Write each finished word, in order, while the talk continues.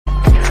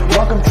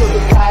Welcome to the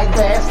Kayak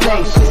Bass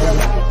Nation.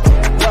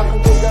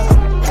 Welcome to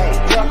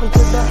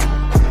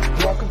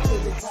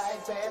the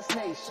Kayak Bass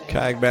Nation.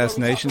 Kayak Bass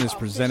Nation is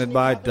presented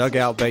by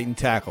Dugout Bait and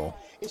Tackle.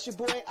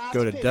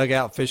 Go to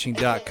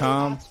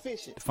dugoutfishing.com to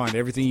find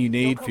everything you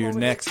need for your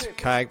next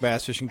kayak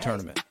bass fishing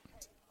tournament.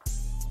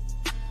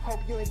 Hope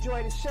you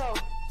enjoy the show.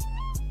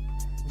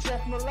 Jeff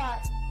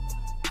Malott,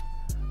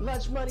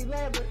 Lunch Money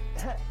Lambert,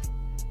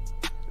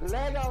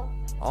 Lego.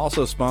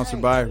 Also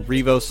sponsored by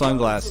Revo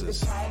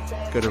Sunglasses.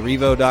 Go to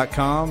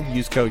revo.com,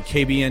 use code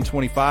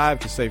KBN25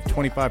 to save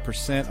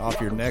 25% off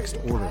your next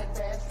order.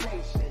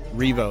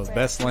 Revo,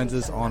 best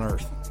lenses on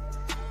earth.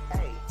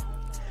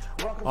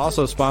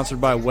 Also sponsored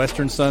by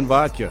Western Sun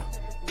Vodka.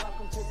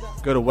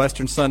 Go to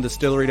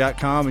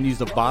westernsundistillery.com and use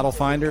the bottle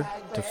finder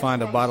to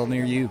find a bottle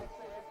near you.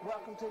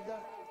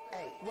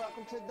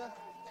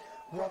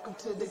 Welcome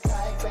to the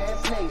Kayak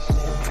Bass Nation.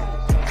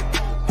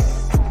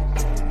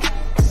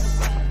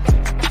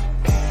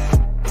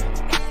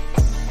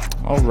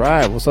 All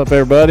right, what's up,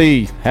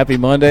 everybody? Happy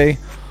Monday.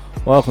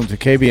 Welcome to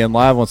KBN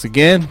Live once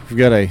again. We've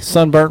got a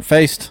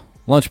sunburnt-faced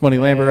Lunch Money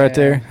Lambert right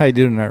there. How you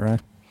doing tonight, Ryan?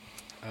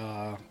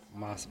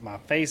 My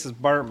face is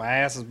burnt. My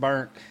ass is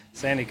burnt.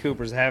 Sandy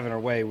Cooper's having her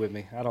way with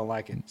me. I don't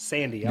like it.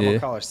 Sandy. I'm going to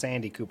call her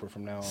Sandy Cooper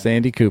from now on.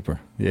 Sandy Cooper.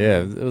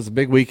 Yeah, it was a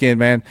big weekend,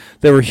 man.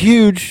 There were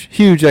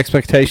huge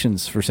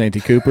expectations for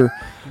Sandy Cooper.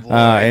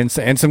 And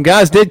some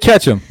guys did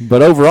catch him.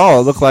 But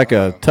overall, it looked like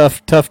a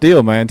tough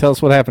deal, man. Tell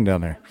us what happened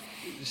down there.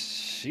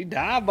 She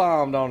dive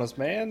bombed on us,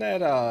 man.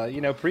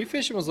 That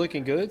pre-fishing was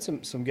looking good.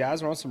 Some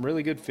guys were on some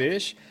really good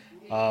fish.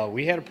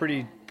 We had a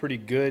pretty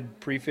good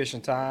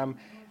pre-fishing time,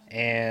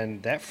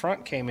 and that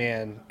front came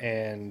in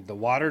and the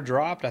water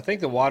dropped. I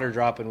think the water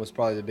dropping was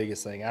probably the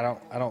biggest thing. I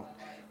don't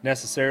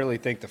necessarily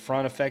think the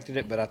front affected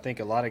it, but I think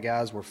a lot of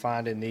guys were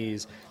finding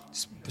these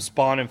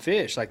spawning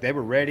fish. Like, they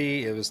were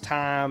ready. It was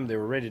time. They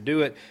were ready to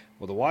do it.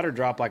 Well, the water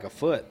dropped like a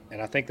foot,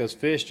 and I think those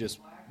fish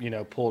just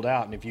pulled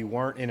out. And if you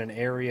weren't in an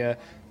area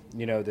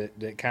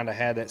that kind of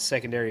had that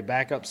secondary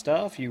backup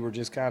stuff, you were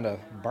just kind of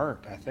burnt,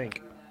 I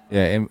think.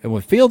 Yeah, and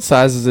when field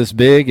size is this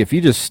big, if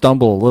you just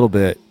stumble a little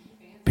bit,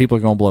 people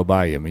are going to blow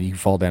by you. I mean, you can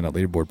fall down that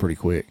leaderboard pretty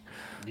quick.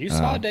 You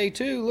saw day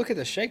two. Look at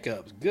the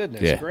shakeups.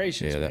 Goodness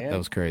gracious, man. That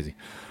was crazy.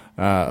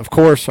 Of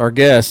course, our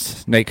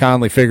guest, Nate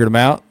Conley, figured him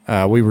out.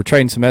 We were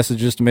trading some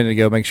messages just a minute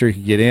ago, make sure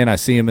he could get in. I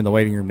see him in the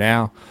waiting room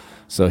now.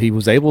 So he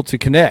was able to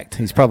connect.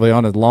 He's probably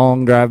on a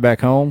long drive back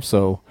home,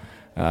 so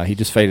he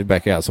just faded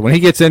back out. So when he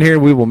gets in here,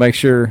 we will make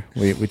sure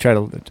we try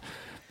to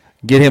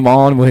get him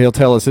on. He'll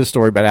tell us his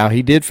story about how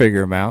he did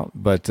figure him out.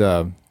 But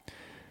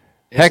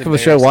heck of a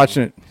show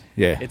watching it.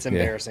 Yeah, it's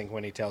embarrassing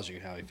when he tells you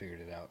how he figured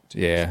it out.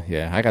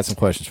 Yeah. I got some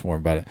questions for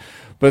him about it.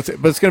 But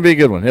it's going to be a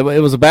good one. It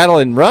was a battle,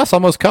 and Russ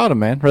almost caught him,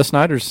 man. Russ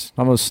Snyder's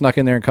almost snuck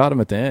in there and caught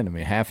him at the end. I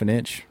mean, half an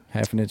inch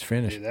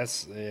finish. Dude,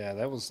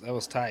 that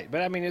was tight.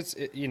 But I mean,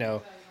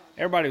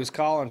 everybody was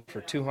calling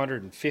for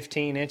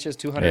 215 inches,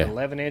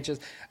 211 inches.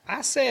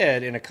 I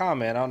said in a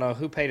comment, I don't know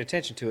who paid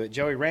attention to it,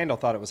 Joey Randall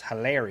thought it was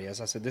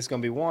hilarious. I said, this is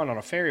going to be one on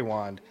a fairy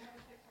wand.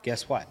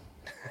 Guess what?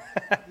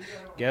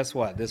 Guess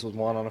what? This was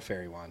one on a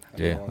fairy wand.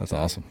 Yeah, that's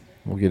awesome.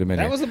 We'll get him in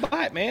That here. was a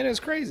bite, man. It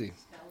was crazy.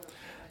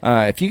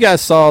 If you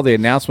guys saw the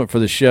announcement for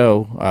the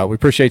show, we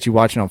appreciate you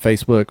watching on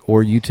Facebook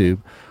or YouTube.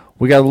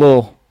 We got a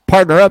little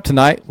partner up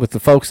tonight with the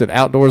folks at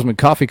Outdoorsman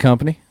Coffee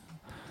Company.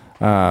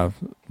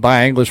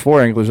 By English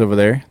for English over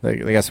there. They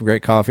got some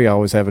great coffee. I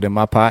always have it in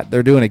my pot.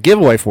 They're doing a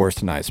giveaway for us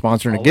tonight,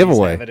 sponsoring a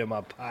giveaway. Always have it in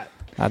my pot.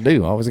 I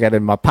do. I always got it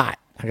in my pot.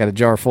 I got a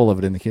jar full of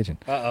it in the kitchen.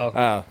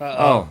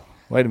 Oh,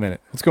 wait a minute.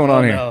 What's going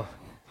on here? No.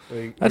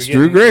 That's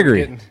Drew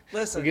Gregory.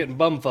 We're getting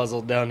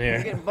bum-fuzzled down here.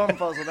 We're getting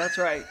bum-fuzzled, that's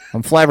right.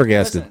 I'm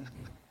flabbergasted. Listen,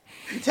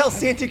 you tell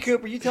Sandy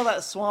Cooper, you tell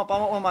that swamp, I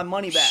want my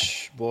money back.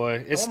 Shh,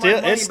 boy. It's want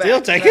my money still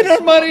back. taking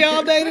our money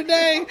all day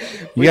today.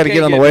 You got to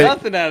get on the wait.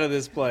 Nothing out of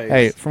this place.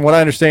 Hey, from what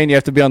I understand, you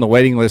have to be on the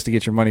waiting list to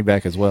get your money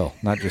back as well,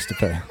 not just to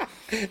pay.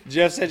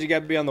 Jeff said you got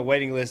to be on the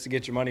waiting list to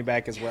get your money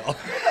back as well.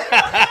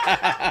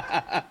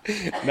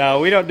 No,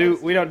 we don't do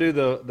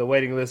the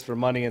waiting list for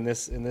money in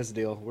this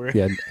deal.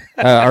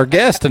 Our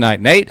guest tonight,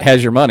 Nate,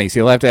 has your money,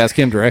 so you'll have to ask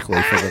him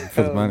directly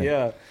for the money.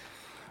 Yeah.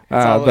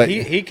 But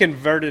he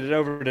converted it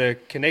over to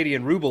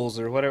Canadian rubles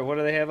or whatever. What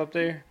do they have up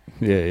there?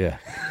 Yeah.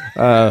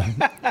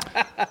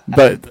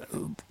 But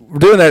we're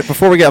doing that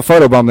before we got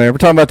photobomb there. We're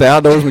talking about the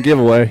Outdoorsman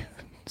giveaway.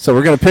 So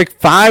we're going to pick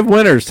 5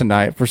 winners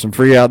tonight for some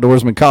free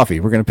Outdoorsman coffee.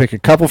 We're going to pick a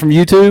couple from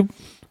YouTube,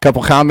 a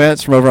couple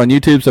comments from over on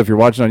YouTube. So if you're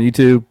watching on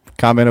YouTube,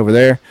 comment over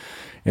there.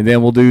 And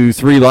then we'll do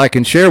 3 like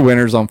and share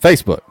winners on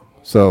Facebook.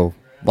 So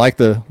like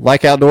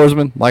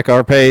Outdoorsman, like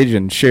our page,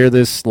 and share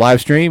this live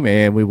stream,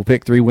 and we will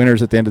pick 3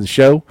 winners at the end of the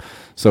show.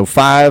 So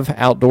 5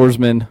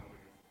 Outdoorsman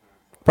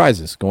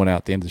prizes going out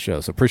at the end of the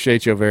show. So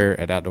appreciate you over there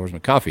at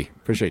Outdoorsman Coffee.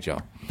 Appreciate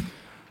y'all.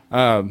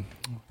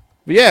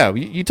 But yeah,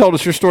 you told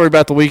us your story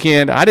about the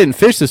weekend. I didn't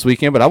fish this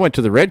weekend, but I went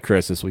to the Red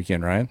Crest this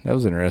weekend, Ryan. That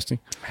was interesting.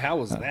 How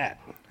was that?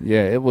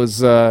 Yeah, it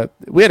was.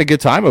 We had a good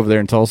time over there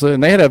in Tulsa,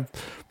 and they had a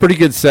pretty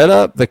good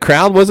setup. The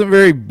crowd wasn't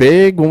very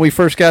big when we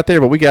first got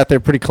there, but we got there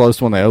pretty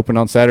close when they opened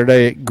on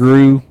Saturday. It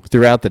grew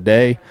throughout the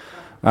day.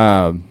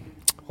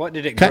 what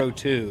did it Ki- grow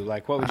to?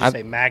 Like, what would you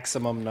say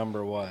maximum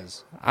number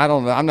was? I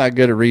don't know. I'm not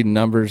good at reading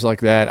numbers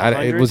like that. It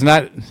 100? was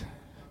not.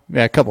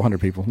 Yeah, a couple hundred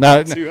people.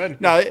 No,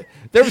 200.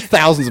 there was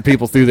thousands of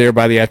people through there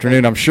by the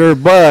afternoon, I'm sure.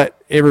 But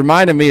it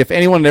reminded me, if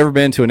anyone had ever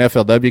been to an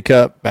FLW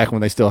Cup back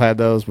when they still had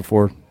those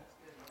before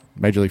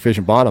Major League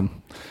Fishing bought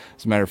them,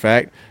 as a matter of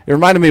fact, it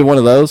reminded me of one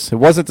of those. It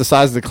wasn't the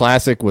size of the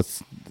Classic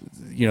with,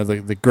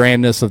 the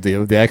grandness of the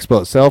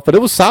expo itself, but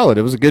it was solid.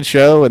 It was a good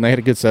show, and they had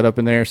a good setup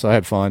in there, so I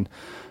had fun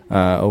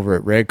over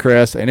at Red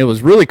Crest, and it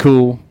was really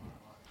cool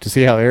to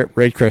see how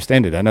Red Crest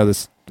ended. I know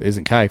this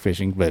isn't kayak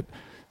fishing, but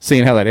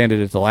seeing how that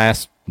ended at the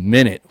last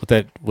minute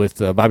with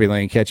Bobby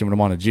Lane catching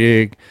them on a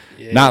jig,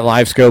 not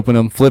live scoping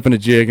them, flipping a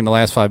jig in the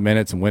last 5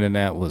 minutes and winning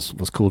that was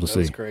cool to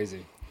see. That's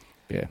crazy.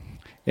 Yeah.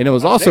 And it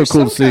was also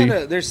cool to see.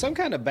 There's some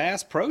kind of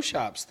Bass Pro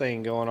Shops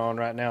thing going on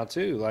right now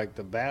too, like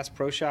the Bass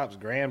Pro Shops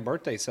grand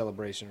birthday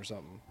celebration or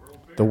something.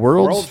 The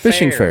World's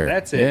Fishing Fair.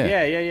 That's it.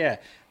 Yeah.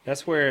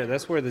 That's where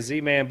the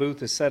Z-Man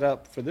booth is set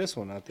up for this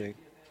one, I think.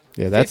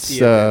 Yeah, that's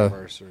 50th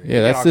anniversary.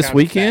 that's this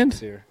weekend.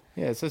 Here.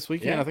 Yeah, it's this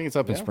weekend. Yeah. I think it's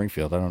up in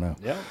Springfield. I don't know.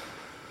 Yeah.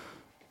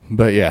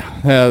 But yeah,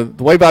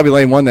 the way Bobby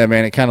Lane won that,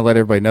 man, it kind of let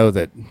everybody know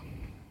that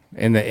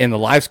in the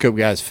live scope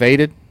guys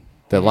faded.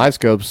 The live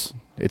scopes,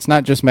 it's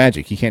not just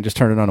magic. You can't just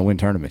turn it on and win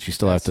tournaments. You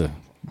still have to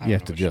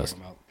adjust.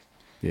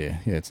 Yeah,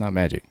 it's not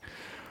magic.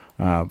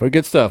 But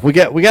good stuff. We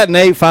got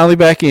Nate finally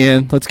back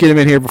in. Let's get him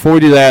in here. Before we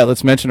do that,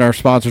 let's mention our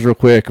sponsors real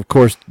quick. Of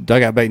course,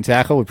 Dugout Bait and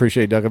Tackle. We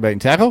appreciate Dugout Bait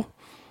and Tackle.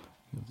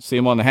 See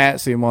him on the hat.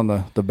 See him on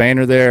the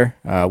banner there.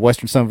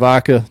 Western Sun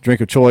Vodka,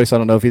 drink of choice. I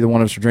don't know if either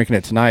one of us are drinking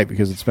it tonight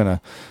because it's been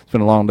a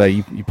long day.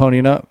 You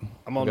ponying up?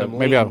 I'm on them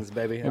maybe leans,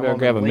 baby. Maybe I'll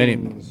grab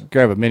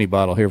a mini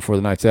bottle here before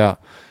the night's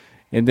out.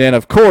 And then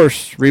of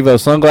course Revo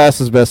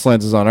sunglasses, best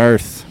lenses on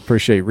earth.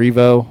 Appreciate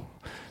Revo.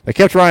 They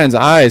kept Ryan's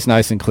eyes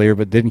nice and clear,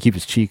 but didn't keep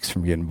his cheeks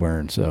from getting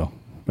burned. So,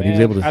 but he was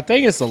able to. I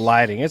think it's the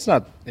lighting. It's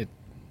not. It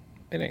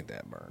ain't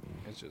that burned.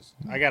 It's just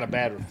I got a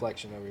bad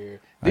reflection over here.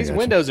 These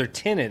windows are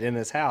tinted in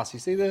this house. You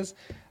see this?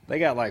 They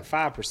got like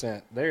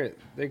 5%. They're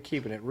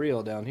keeping it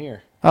real down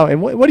here. Oh,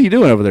 and what are you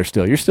doing over there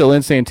still? You're still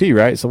in Santee,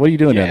 right? So what are you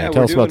doing down there?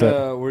 Tell us about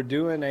that. We're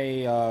doing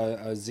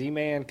a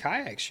Z-Man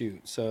kayak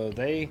shoot. So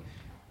they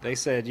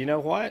said, you know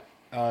what?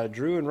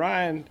 Drew and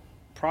Ryan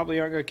probably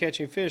aren't going to catch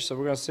any fish, so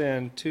we're going to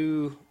send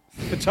 2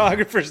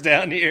 photographers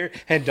down here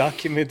and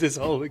document this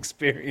whole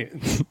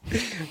experience.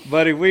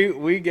 Buddy,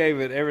 we gave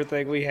it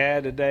everything we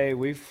had today.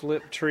 We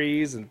flipped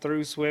trees and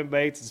threw swim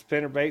baits and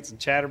spinner baits and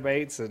chatter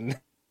baits and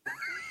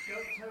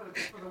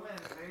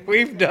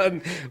we've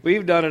done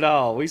it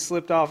all. We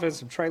slipped off in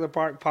some trailer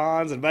park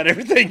ponds and about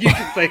everything you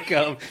can think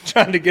of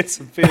trying to get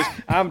some fish.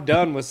 I'm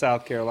done with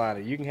South Carolina.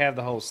 You can have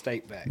the whole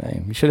state back.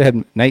 Dang, you should have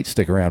had Nate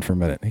stick around for a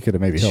minute. He could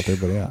have maybe helped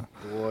everybody out.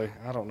 Boy,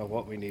 I don't know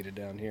what we needed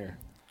down here.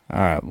 All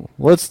right,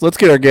 let's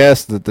get our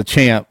guest, the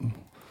champ,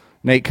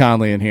 Nate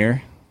Conley, in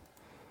here.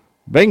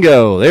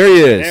 Bingo, there he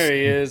is. There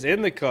he is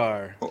in the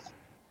car.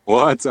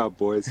 What's up,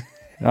 boys?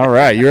 All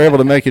right, you're able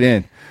to make it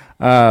in.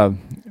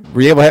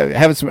 Were you able to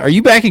have some? Are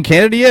you back in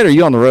Canada yet, or are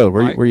you on the road?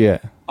 Where you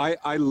at?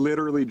 I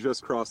literally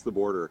just crossed the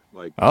border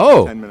like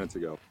 10 minutes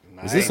ago.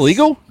 Nice. Is this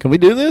legal? Can we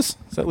do this?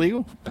 Is that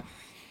legal?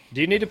 Do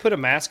you need to put a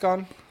mask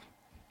on?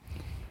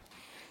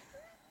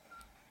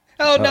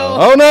 Oh no!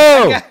 Oh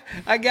no!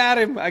 I got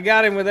him. I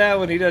got him with that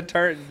one. He done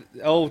turned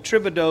old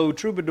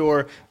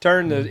Troubadour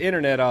turned the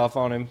internet off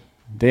on him.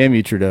 Damn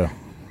you, Trudeau.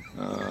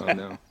 Oh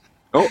no!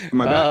 Oh,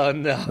 my bad. Oh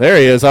no! There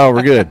he is. Oh,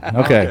 we're good.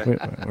 Okay,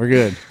 we're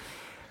good.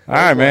 All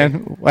right,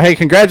 man. Well, hey,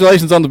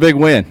 congratulations on the big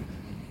win.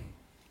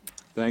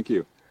 Thank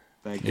you.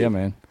 Yeah,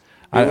 man.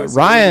 It was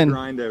Ryan. a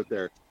grind out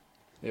there.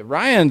 Yeah,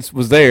 Ryan's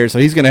was there, so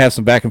he's going to have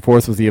some back and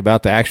forth with you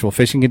about the actual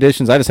fishing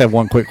conditions. I just have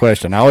one quick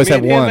question. I always Me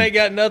have and him one. ain't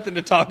got nothing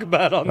to talk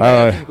about on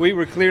that. We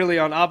were clearly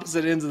on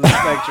opposite ends of the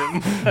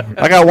spectrum.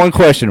 I got one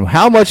question.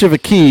 How much of a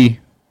key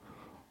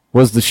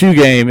was the shoe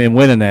game in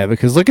winning that?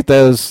 Because look at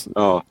those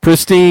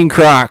pristine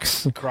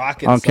Crocs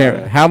Croc on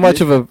camera. How much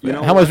You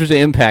know how much what? was the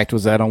impact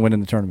was that on winning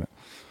the tournament?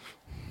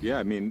 Yeah,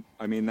 I mean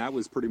that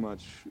was pretty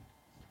much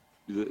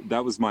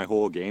that was my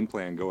whole game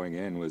plan going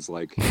in was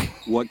like,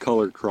 what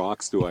colored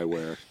Crocs do I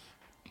wear?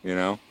 You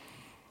know,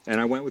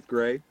 and I went with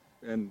gray,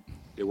 and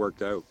it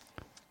worked out.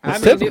 I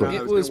It's mean, typical.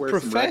 it was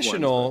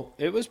professional.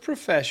 It was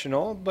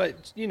professional,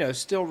 but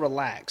still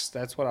relaxed.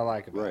 That's what I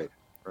like about it.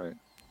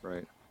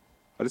 Right.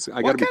 I got to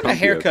What be kind of comfy out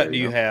haircut there, do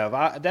you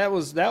have? That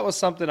was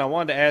something I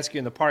wanted to ask you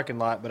in the parking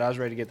lot, but I was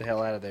ready to get the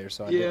hell out of there.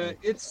 So I Yeah, didn't.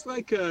 it's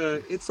like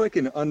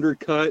an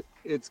undercut.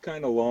 It's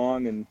kind of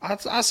long and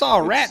I saw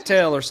a rat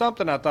tail or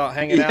something. I thought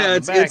hanging out.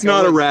 In the back. it's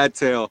not a rat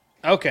tail.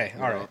 Okay,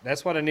 all right.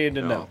 That's what I needed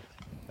to know.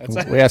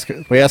 That's,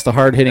 We ask the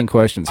hard hitting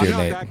questions I'm here,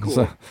 not Nate. that cool.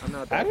 So- I'm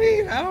not that I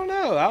mean, I don't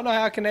know. I don't know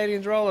how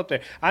Canadians roll up there.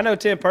 I know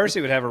Tim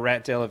Percy would have a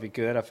rat tail if he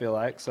could. I feel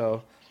like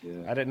so. Yeah.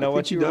 I didn't know I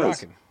what think you he were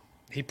does. rocking.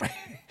 He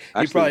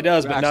Actually- probably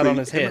does, but not on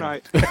his him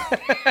head.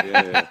 and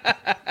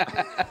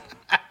yeah.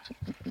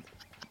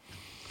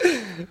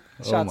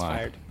 Shots my.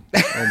 fired. Oh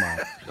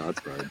my.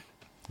 That's right.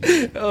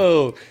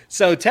 Oh,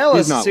 so tell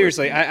He's us not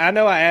seriously. listening. I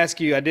know I asked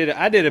you. I did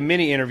a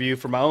mini interview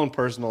for my own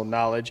personal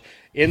knowledge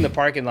in the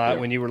parking lot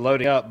when you were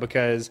loading up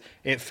because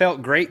it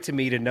felt great to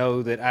me to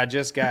know that I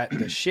just got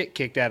the shit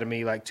kicked out of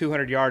me like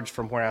 200 yards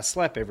from where I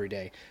slept every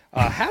day.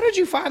 How did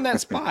you find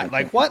that spot?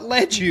 Like, what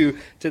led you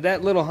to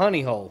that little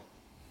honey hole?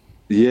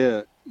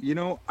 Yeah, you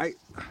know, I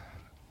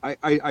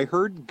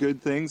heard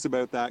good things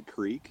about that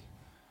creek,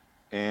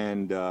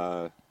 and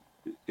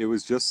it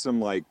was just some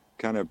like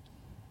kind of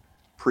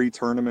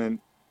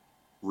pre-tournament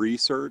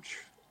research,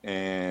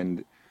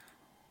 and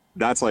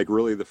that's like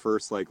really the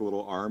first like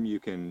little arm you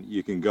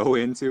can go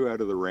into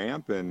out of the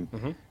ramp,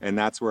 and and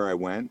that's where I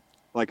went.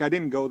 Like I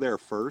didn't go there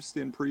first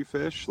in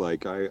pre-fish.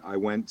 Like I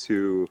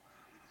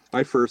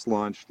first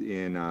launched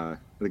in I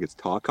think it's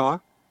Takaw.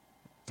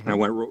 And I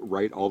went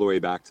right all the way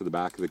back to the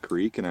back of the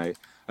creek, and I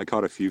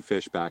caught a few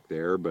fish back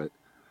there, but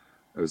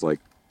I was like,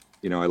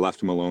 you know, I left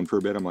them alone for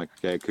a bit. I'm like,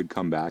 okay, I could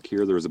come back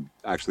here. There was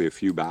actually a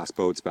few bass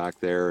boats back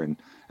there, and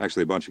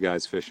actually a bunch of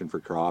guys fishing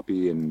for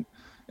crappie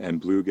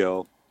and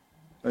bluegill.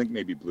 I think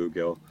maybe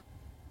bluegill.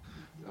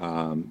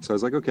 So I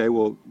was like, okay,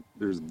 well,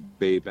 there's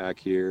bait back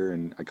here,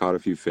 and I caught a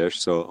few fish,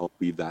 so I'll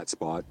leave that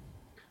spot.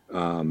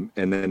 And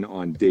then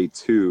on day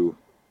 2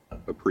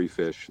 of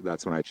pre-fish,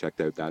 that's when I checked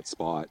out that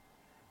spot.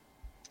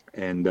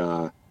 And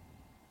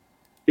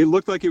it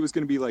looked like it was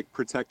going to be like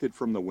protected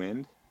from the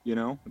wind, you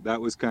know.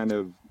 That was kind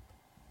of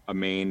a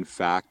main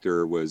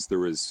factor. Was there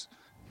was,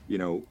 you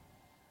know,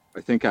 I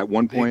think at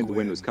one point the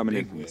wind was coming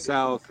in from the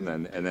south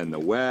and then the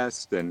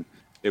west, and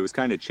it was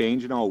kind of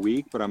changing all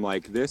week. But I'm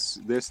like, this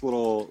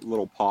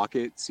little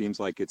pocket seems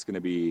like it's going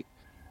to be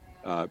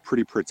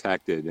pretty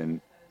protected.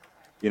 And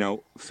you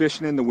know,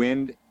 fishing in the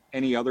wind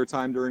any other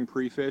time during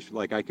pre-fish,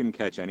 like I couldn't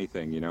catch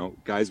anything. You know,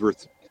 guys were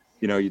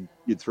you know,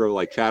 you'd throw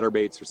like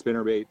chatterbaits or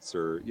spinnerbaits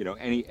or, you know,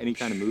 any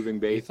kind of moving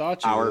bait,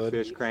 power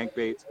fish,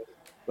 crankbaits.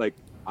 Like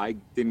I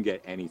didn't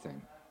get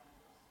anything.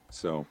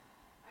 So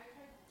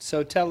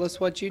tell us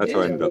what you That's how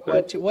I did. ended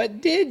up there. What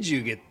did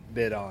you get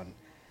bit on?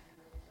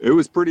 it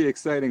was pretty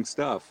exciting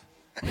stuff,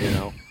 you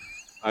know.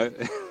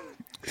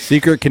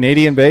 Secret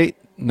Canadian bait?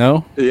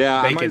 No. Yeah,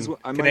 I might Bacon. as well,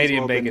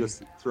 Canadian been bacon.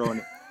 just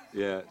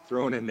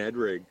throwing a Ned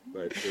rig,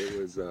 but it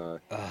was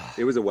a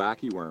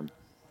wacky worm.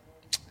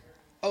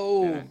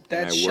 Oh, And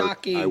that's I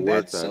shocking. worked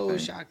That's that so thing.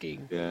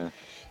 shocking.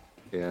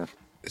 Yeah.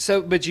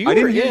 So, but you I were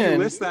didn't hear you in.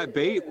 list that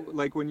bait,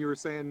 like when you were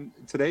saying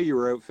today you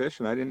were out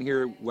fishing. I didn't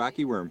hear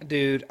wacky worm.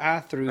 Dude,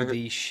 I threw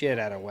the shit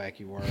out of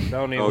wacky worm.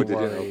 Don't even Oh, did you?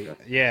 worry.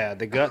 Okay. Yeah,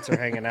 the guts are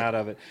hanging out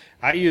of it.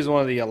 I used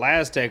one of the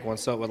Elastec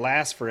ones, so it would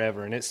last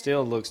forever, and it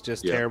still looks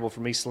just Yeah. terrible for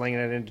me slinging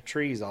it into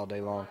trees all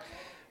day long.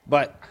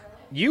 But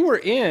you were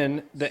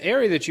in the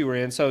area that you were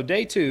in. So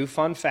day 2,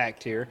 fun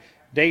fact here.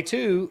 Day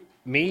 2,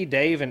 me,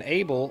 Dave, and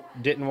Abel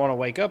didn't want to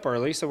wake up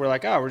early, so we're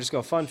like, oh, we're just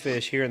going to fun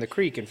fish here in the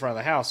creek in front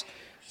of the house.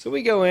 So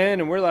we go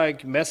in, and we're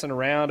like messing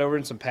around over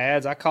in some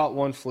pads. I caught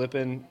one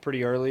flipping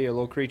pretty early, a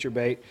little creature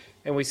bait,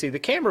 and we see the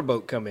camera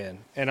boat come in.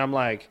 And I'm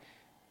like,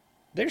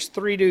 there's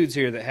 3 dudes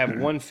here that have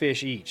 1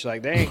 fish each.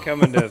 Like, they ain't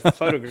coming to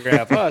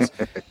photograph us.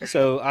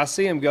 So I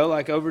see him go,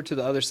 like, over to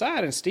the other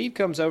side, and Steve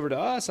comes over to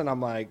us, and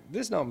I'm like,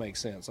 this don't make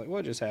sense. Like,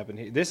 what just happened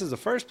here? This is the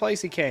first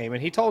place he came,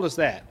 and he told us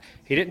that.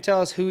 He didn't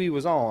tell us who he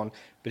was on,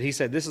 but he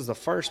said this is the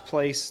first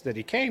place that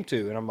he came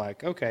to. And I'm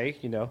like, okay,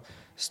 you know,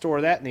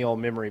 store that in the old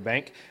memory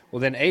bank. Well,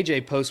 then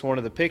AJ posts one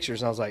of the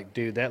pictures, and I was like,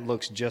 dude, that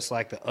looks just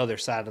like the other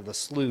side of the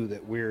slough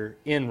that we're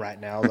in right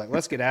now. I was like,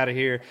 let's get out of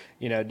here.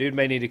 You know, dude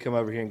may need to come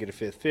over here and get a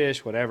 5th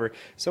fish, whatever.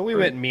 So we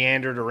went and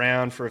meandered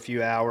around for a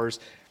few hours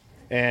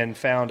and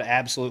found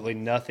absolutely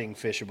nothing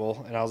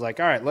fishable. And I was like,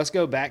 all right, let's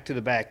go back to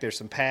the back. There's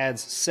some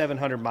pads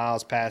 700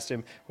 miles past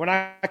him. When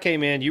I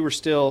came in, you were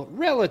still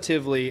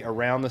relatively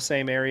around the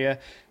same area.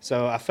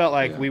 So I felt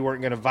like we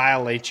weren't going to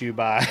violate you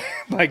by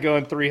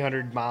going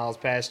 300 miles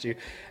past you.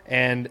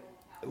 And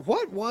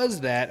what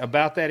was that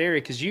about that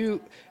area? Because you,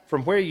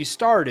 from where you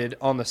started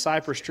on the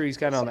cypress trees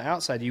kind of on the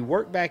outside, you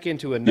worked back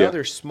into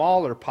another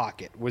smaller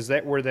pocket.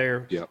 Were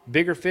there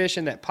bigger fish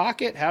in that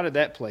pocket? How did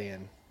that play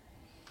in?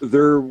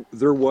 There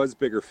was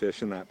bigger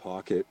fish in that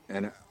pocket,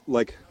 and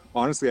like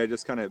honestly, I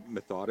just kind of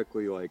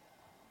methodically like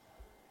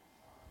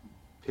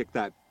picked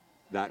that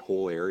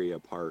whole area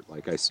apart.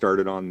 Like I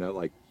started on the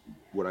like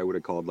what I would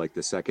have called like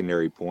the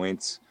secondary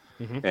points,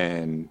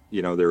 and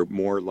you know they're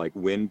more like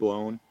wind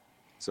blown,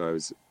 so I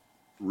was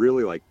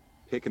really like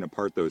picking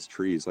apart those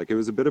trees. Like it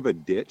was a bit of a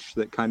ditch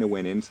that kind of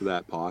went into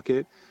that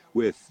pocket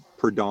with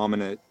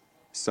predominant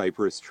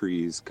cypress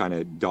trees kind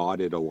of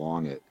dotted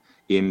along it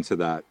into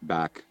that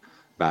back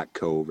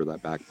cove or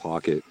that back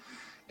pocket.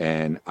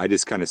 And I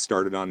just kind of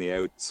started on the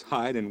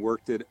outside and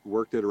worked it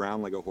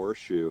around like a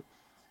horseshoe.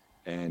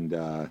 And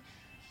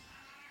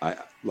I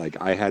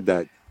had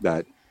that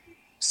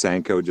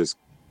Senko just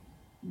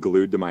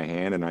glued to my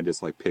hand, and I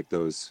just like picked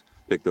those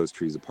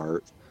trees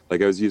apart.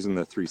 Like I was using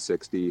the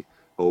 360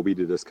 Hobie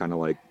to just kind of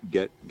like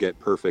get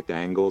perfect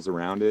angles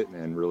around it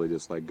and really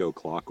just like go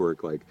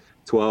clockwork, like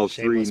 12,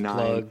 Shameless 3, 9.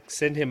 plug.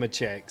 Send him a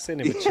check,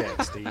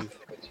 Steve.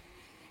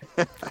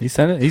 He's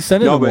sending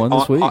No, him but one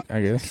this on- week,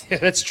 I guess. Yeah,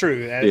 that's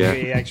true. Yeah.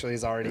 He actually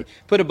has already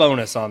put a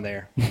bonus on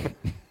there.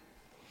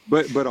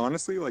 But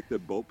honestly, like the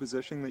boat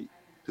positioning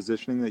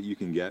that you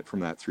can get from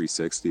that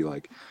 360,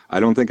 like I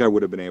don't think I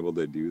would have been able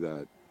to do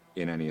that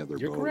in any other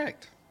You're boat.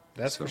 correct.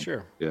 That's for So,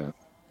 sure. Yeah.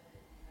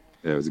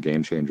 Yeah, it was a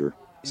game changer.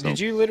 So, Did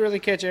you literally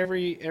catch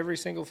every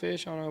single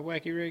fish on a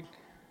wacky rig?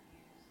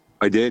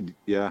 I did.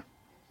 Yeah.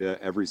 Yeah.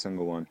 Every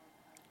single one.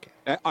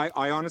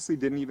 I honestly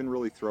didn't even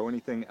really throw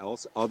anything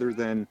else other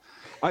than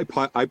I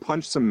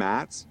punched some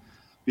mats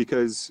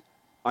because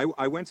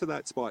I went to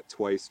that spot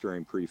twice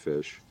during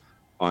pre-fish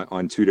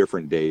on 2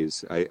 different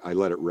days. I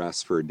let it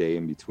rest for a day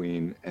in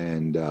between.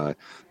 And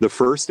the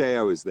first day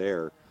I was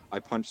there, I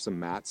punched some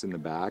mats in the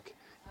back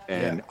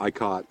and I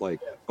caught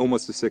like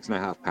almost a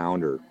 6.5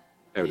 pounder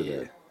out of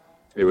there.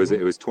 It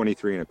was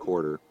 23 and a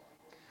quarter.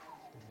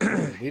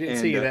 We didn't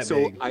see you that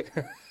so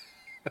big.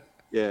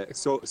 Yeah,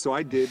 so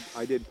I did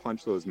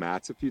punch those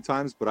mats a few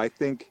times, but I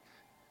think,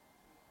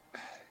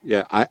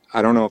 yeah,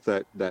 I don't know if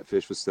that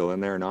fish was still in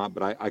there or not,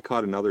 but I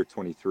caught another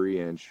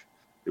 23-inch.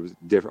 It was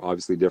different,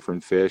 obviously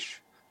different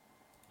fish,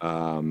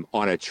 on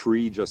a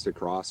tree just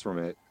across from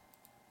it,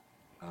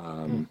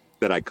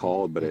 that I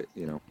called, but it,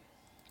 yeah.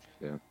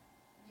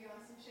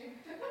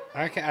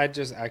 I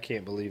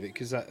can't believe it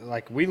because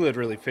like we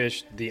literally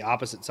fished the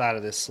opposite side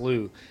of this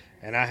slough,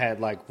 and I had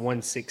like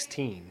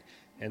 116,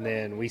 and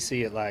then we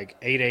see at like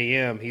 8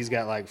 a.m. he's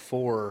got like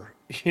 4,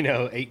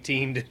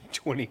 18 to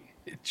 20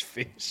 inch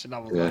fish, and I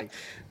was like,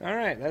 all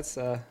right, that's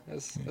a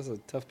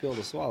tough pill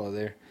to swallow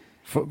there.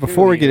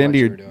 Before we get Clearly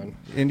you into know what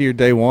you into your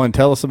day one,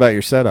 tell us about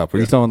your setup. Were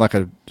you throwing like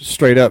a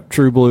straight up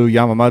True Blue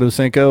Yamamoto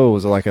Senko? Or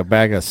was it like a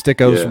bag of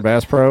Stickos Yeah. from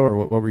Bass Pro, or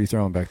what were you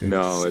throwing back there?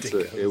 No,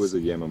 it was a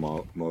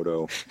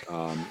Yamamoto.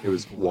 It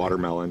was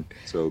watermelon,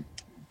 so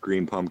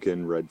green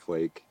pumpkin, red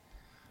flake.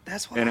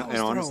 That's what And I was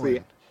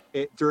honestly,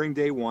 throwing. during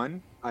day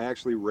one, I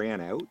actually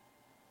ran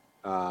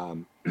out.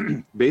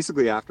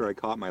 Basically, after I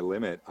caught my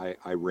limit,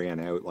 I ran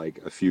out like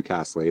a few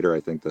casts later. I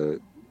think the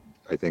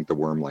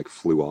worm like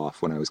flew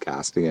off when I was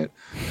casting it,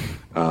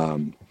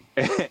 and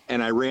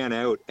I ran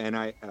out, and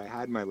I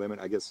had my limit.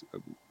 I guess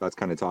that's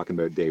kind of talking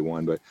about day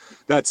one, but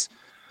that's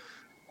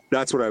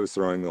what I was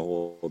throwing the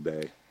whole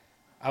day.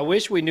 I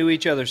wish we knew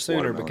each other sooner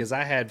Watermelon. because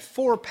I had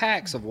 4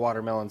 packs of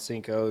watermelon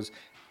Cincos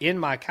in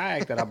my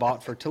kayak that I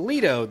bought for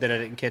Toledo that I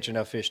didn't catch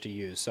enough fish to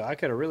use. So I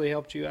could have really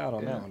helped you out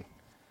on that one.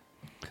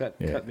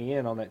 Cut me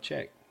in on that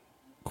check.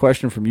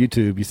 Question from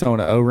YouTube: you throwing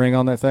an O-ring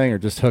on that thing, or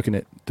just hooking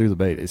it through the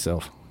bait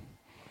itself?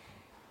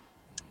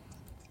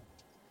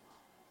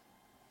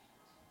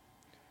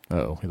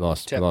 Oh, we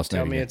lost Tell Nate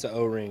me again. it's an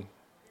O-ring.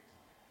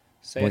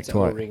 Say Blink it's an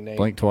twice. O-ring, Nate.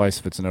 Blink twice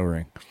if it's an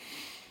O-ring.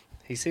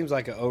 He seems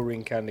like an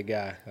O-ring kind of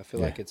guy. I feel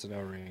Yeah. like it's an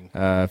O-ring.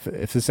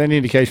 If it's any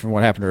indication from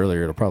what happened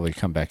earlier, it'll probably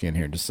come back in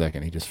here in just a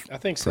second. He just I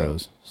think so.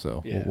 froze,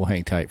 so Yeah. we'll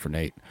hang tight for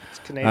Nate. It's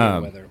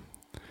Canadian weather.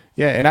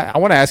 Yeah, and I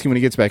want to ask him when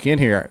he gets back in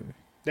here.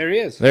 There he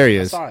is. There he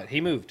I is. saw it.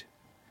 He moved.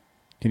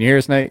 Can you hear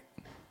us, Nate?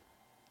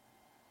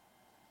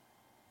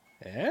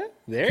 Yeah,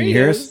 there Can he you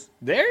hear is. us?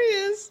 There he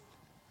is.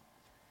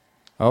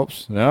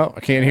 Oops, no, I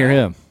can't hear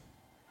him.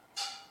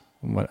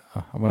 I'm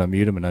gonna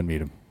mute him and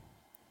unmute him.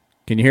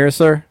 Can you hear us,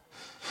 sir?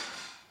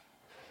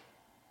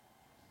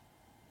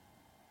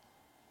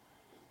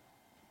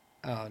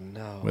 Oh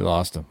no. We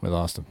lost him.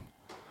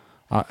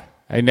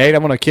 Hey, Nate,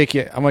 I'm gonna kick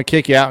you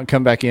out and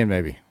come back in,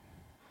 maybe.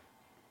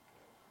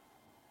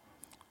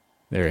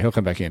 There, he'll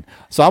come back in.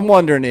 So I'm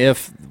wondering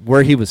if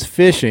where he was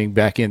fishing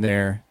back in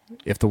there,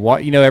 if the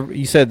water,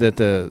 you said that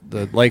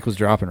the lake was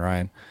dropping,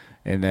 Ryan,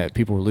 and that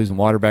people were losing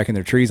water back in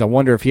their trees. I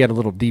wonder if he had a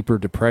little deeper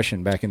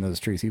depression back in those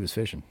trees he was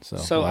fishing. So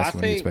So we'll I ask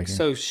him when he gets think back in.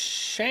 so.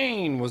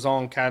 Shane was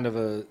on kind of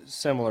a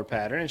similar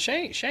pattern, and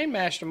Shane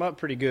mashed him up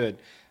pretty good,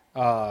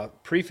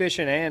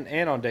 pre-fishing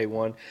and on day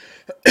one.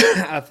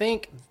 I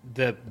think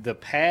the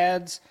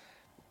pads.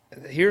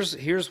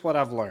 Here's what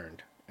I've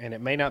learned, and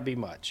it may not be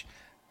much,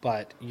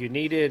 but you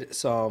needed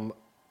some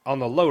on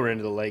the lower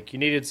end of the lake. You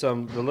needed the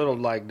little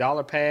like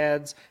dollar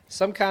pads,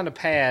 some kind of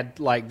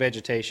pad like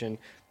vegetation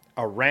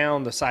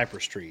around the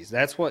cypress trees.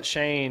 That's what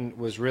Shane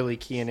was really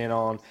keying in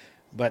on.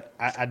 But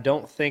I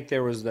don't think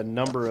there was the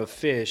number of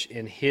fish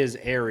in his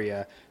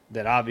area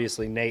that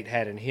obviously Nate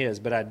had in his.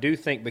 But I do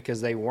think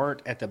because they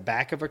weren't at the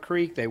back of a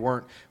creek, they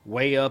weren't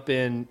way up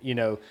in,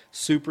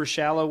 super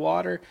shallow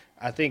water,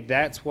 I think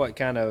that's what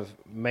kind of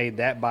made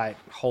that bite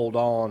hold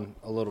on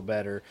a little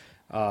better.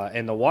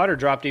 And the water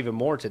dropped even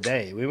more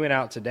today. We went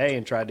out today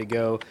and tried to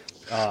go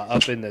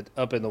up in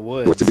the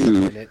woods,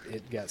 and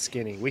it got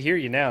skinny. We hear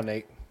you now,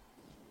 Nate.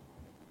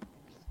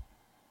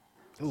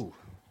 Ooh,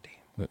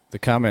 damn. The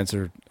comments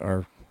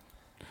are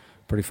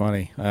pretty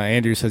funny.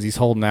 Andrew says he's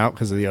holding out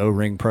because of the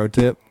O-ring pro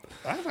tip.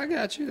 I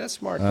got you. That's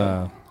smart,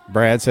 though.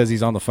 Brad says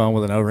he's on the phone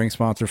with an O-ring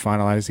sponsor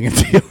finalizing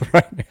a deal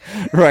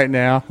right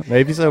now.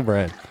 Maybe so,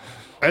 Brad.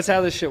 That's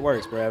how this shit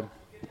works, Brad.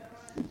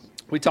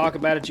 We talk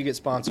about it, you get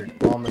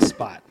sponsored on the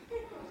spot.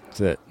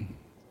 That's it.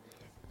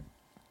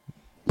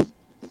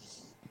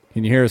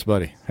 Can you hear us,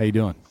 buddy? How you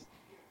doing?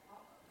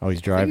 Oh, he's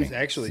I think driving. he's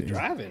actually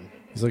driving.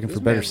 He's looking This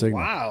for better man's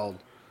signal. Wild.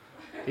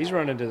 He's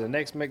running to the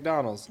next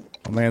McDonald's.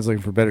 My man's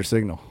looking for better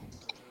signal.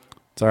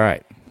 It's all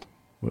right.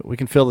 We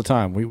can fill the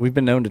time. We've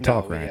been known to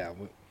talk, No, right? Yeah,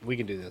 we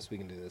can do this. We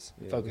can do this.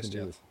 Focus,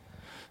 Jeff.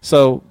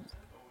 So,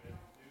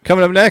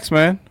 coming up next,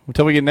 man,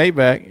 until we get Nate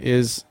back,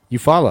 is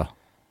Eufaula.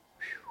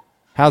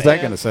 How's that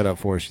Man, going to set up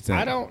for us, you think?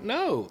 I don't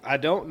know. I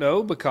don't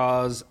know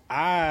because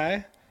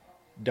I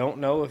don't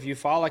know if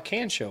Eufaula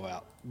can show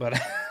out.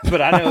 But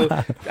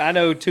I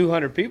know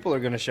 200 people are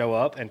going to show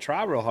up and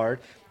try real hard.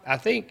 I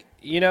think,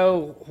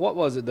 what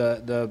was it?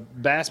 The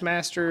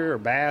Bassmaster or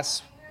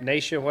Bass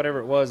Nation, whatever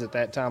it was at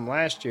that time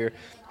last year,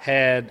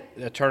 had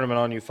a tournament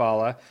on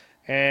Eufaula.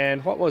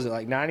 And what was it,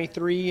 like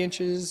 93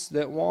 inches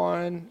that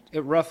won?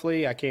 It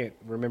roughly, I can't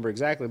remember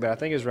exactly, but I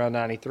think it was around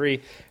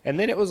 93. And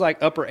then it was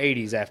like upper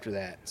 80s after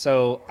that.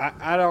 So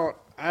I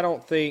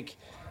don't think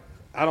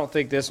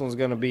this one's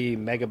going to be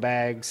mega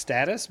bag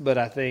status, but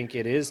I think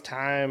it is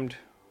timed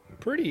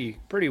pretty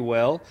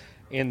well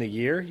in the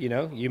year.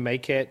 You may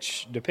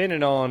catch,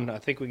 depending on, I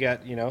think we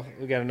got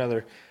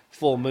another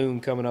full moon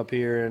coming up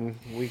here in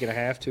a week and a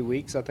half, 2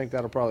 weeks. I think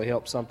that'll probably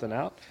help something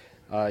out.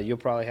 You'll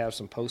probably have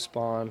some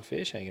post-spawn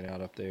fish hanging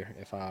out up there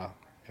if I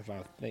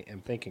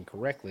am thinking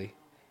correctly.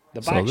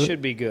 The bite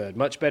should be good,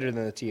 much better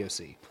than the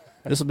TOC.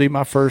 This will be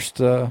my first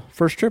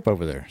trip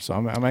over there, so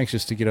I'm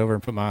anxious to get over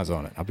and put my eyes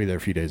on it. I'll be there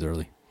a few days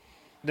early.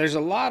 There's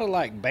a lot of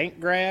like bank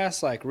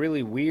grass, like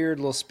really weird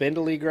little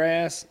spindly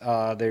grass.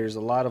 There's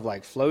a lot of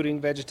like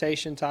floating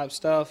vegetation type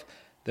stuff.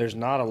 There's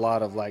not a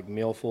lot of like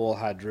milfoil,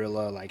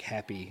 hydrilla, like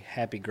happy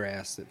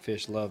grass that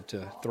fish love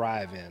to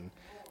thrive in.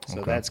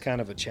 So that's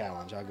kind of a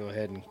challenge. I'll go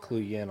ahead and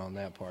clue you in on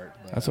that part.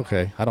 But, That's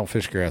okay. I don't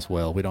fish grass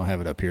well. We don't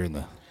have it up here in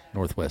the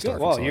northwest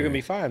Arkansas. Well, you're going to be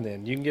area. fine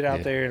then. You can get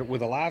out there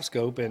with a live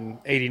scope and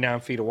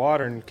 89 feet of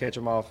water and catch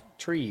them off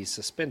trees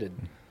suspended.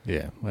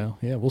 Yeah, well,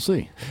 yeah, we'll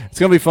see. It's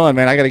gonna be fun,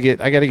 man. I gotta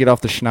get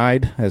off the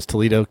schneid as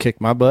Toledo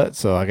kicked my butt,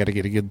 so I gotta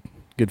get a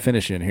good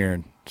finish in here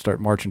and start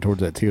marching towards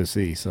that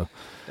TOC. So,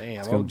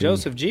 damn, old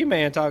Joseph G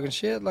man talking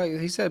shit. Like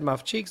he said, my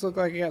cheeks look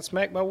like I got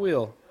smacked by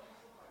Will.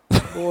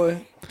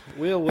 Boy,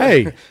 Will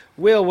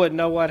wouldn't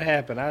know what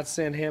happened. I'd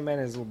send him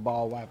and his little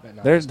ball wiping.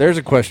 there's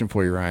a question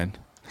for you, Ryan.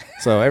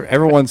 So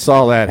everyone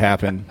saw that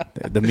happen.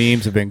 The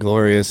memes have been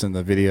glorious, and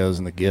the videos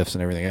and the GIFs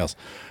and everything else.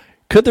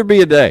 Could there be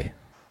a day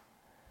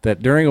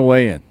that during a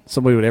weigh-in,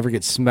 somebody would ever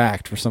get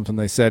smacked for something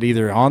they said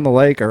either on the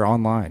lake or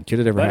online? Could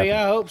it ever Buddy,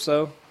 happen? I hope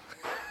so.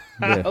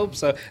 Yeah. I hope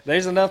so.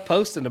 There's enough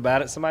posting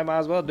about it. Somebody might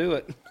as well do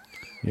it.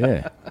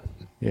 Yeah.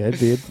 Yeah,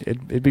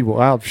 it'd be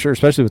wild, for sure,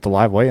 especially with the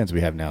live weigh-ins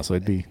we have now. So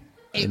it'd be.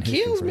 It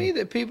kills me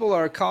that people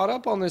are caught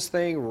up on this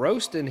thing,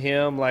 roasting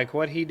him like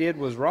what he did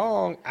was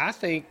wrong. I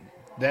think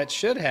that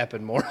should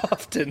happen more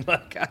often.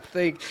 Like I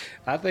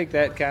think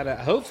that kind of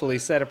hopefully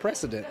set a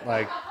precedent.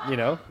 Like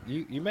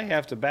you may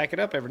have to back it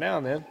up every now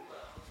and then.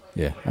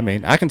 Yeah, I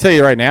mean, I can tell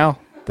you right now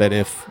that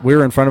if we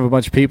were in front of a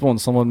bunch of people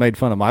and someone made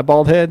fun of my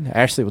bald head,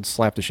 Ashley would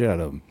slap the shit out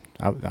of him.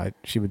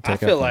 She would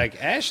take. I feel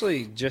like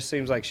Ashley just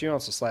seems like she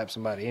wants to slap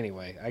somebody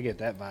anyway. I get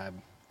that vibe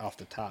off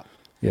the top.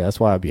 Yeah,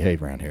 that's why I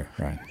behave around here,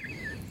 Ryan.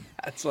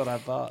 That's what I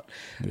thought.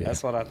 Yeah.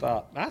 That's what I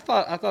thought. I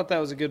thought that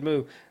was a good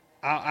move.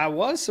 I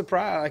was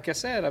surprised. Like I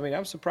said, I mean,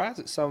 I'm surprised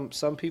at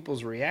some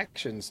people's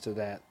reactions to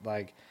that.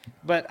 Like,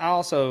 but I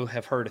also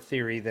have heard a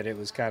theory that it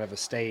was kind of a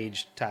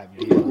staged type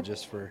deal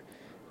just for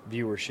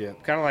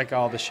viewership. Kind of like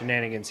all the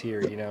shenanigans here.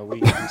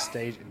 We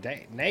staged.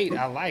 Nate,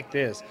 I like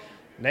this.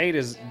 Nate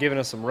is giving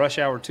us some Rush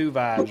Hour 2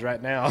 vibes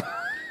right now.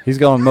 He's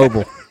going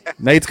mobile.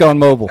 Nate's going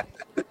mobile.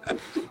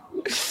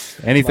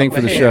 Anything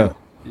for the Man. show.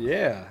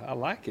 Yeah, I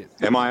like it.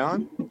 Am I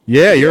on?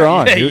 Yeah, you're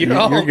on. Yeah, You're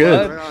on,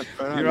 good. bud. Right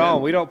on, You're man.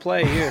 on. We don't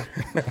play here.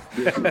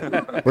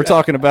 We're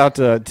talking about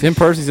Tim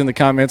Percy's in the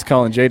comments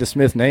calling Jada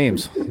Smith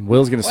names.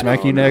 Will's going to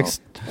smack you no.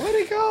 next. What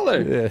did he call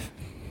her? Yeah.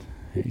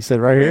 He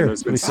said right here.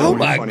 There's been What he so said. Oh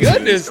many my funny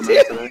goodness,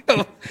 things coming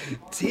out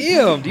Tim!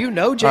 Tim, do you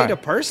know Jada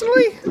right.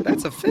 personally?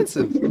 That's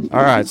offensive.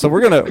 All right, so we're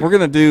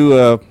gonna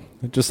do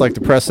just like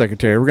the press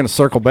secretary. We're gonna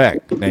circle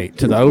back, Nate,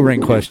 to the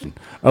O-ring question.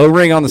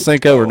 O-ring on the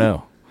Cinco or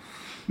no?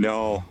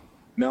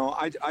 No,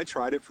 I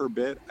tried it for a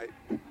bit.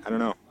 I don't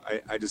know.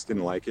 I just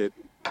didn't like it.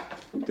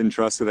 Didn't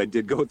trust it. I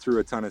did go through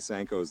a ton of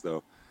Senkos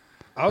though.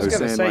 I was was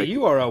going to saying, say, like-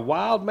 you are a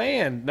wild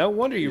man. No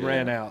wonder you Yeah.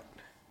 ran out.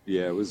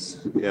 Yeah, it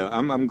was. Yeah,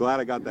 I'm glad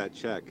I got that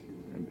check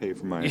and pay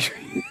for my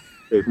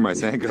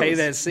Senkos. Pay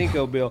that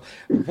Cinco bill.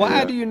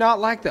 Why do you not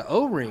like the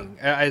O-ring?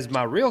 Is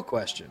my real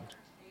question.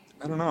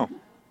 I don't know.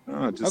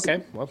 It just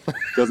Okay, well,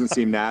 doesn't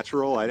seem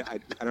natural. I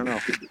don't know.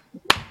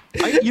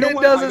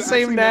 it doesn't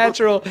seem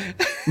natural.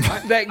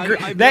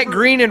 That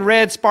green and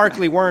red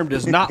sparkly worm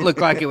does not look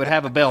like it would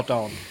have a belt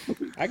on.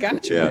 I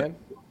got you, Yeah, man.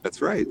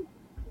 that's right.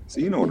 So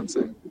you know what I'm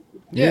saying.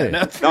 Yeah, Yeah.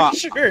 no, for No,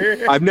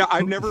 sure. I've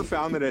never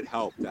found that it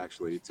helped.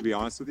 Actually, to be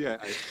honest with you, I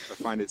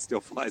find it still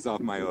flies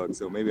off my hook.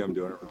 So maybe I'm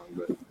doing it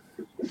wrong.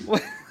 But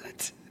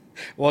What?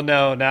 Well,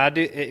 no. I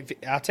do.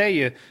 I'll tell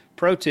you,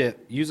 pro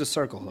tip: use a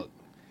circle hook.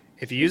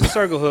 If you use a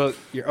circle hook,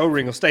 your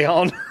O-ring will stay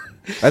on.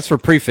 That's for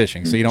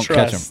pre-fishing, so you don't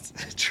catch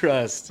them.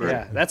 Trust. Right.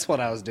 Yeah, that's what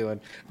I was doing.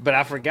 But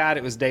I forgot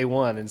it was day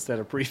one instead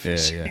of Yeah,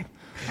 pre-fishing.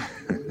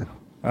 yeah.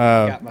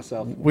 Got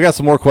myself. We got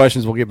some more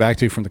questions we'll get back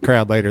to from the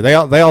crowd later. They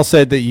all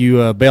said that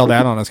you bailed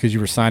out on us because you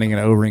were signing an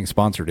O-ring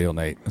sponsor deal,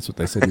 Nate. That's what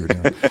they said you were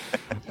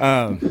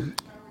doing.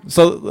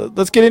 So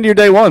let's get into your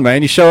day one,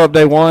 man. You show up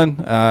day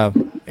one.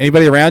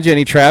 Anybody around you?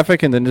 Any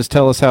traffic? And then just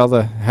tell us how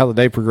the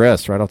day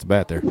progressed right off the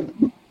bat there.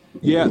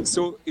 Yeah,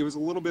 so it was a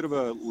little bit of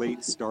a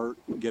late start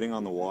getting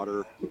on the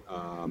water.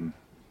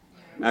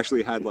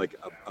 Actually had like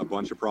a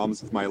bunch of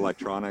problems with my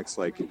electronics.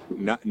 Like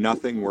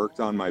nothing worked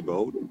on my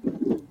boat,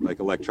 like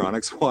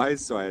electronics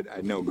wise. So I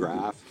had no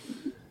graph.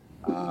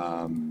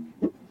 So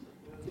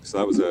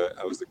that was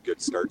a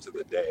good start to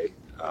the day.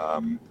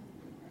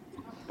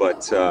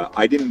 But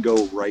I didn't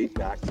go right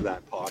back to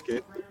that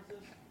pocket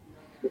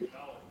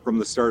from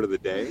the start of the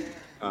day.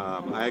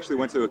 I actually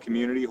went to a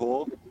community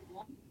hole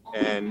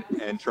and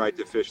tried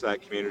to fish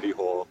that community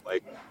hole.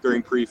 Like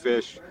during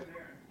pre-fish,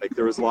 like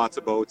there was lots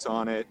of boats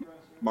on it,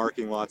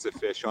 marking lots of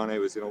fish on it. It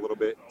was in a little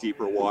bit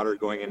deeper water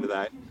going into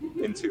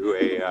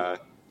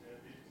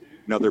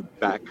another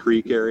back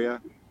creek area.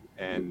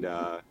 And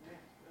I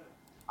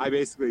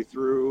basically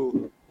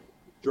threw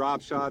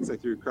drop shots, I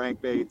threw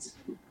crankbaits,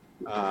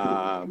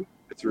 I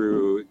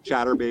threw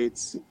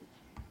chatterbaits,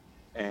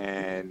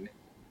 and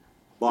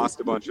lost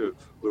a bunch of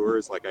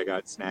lures. Like I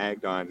got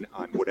snagged on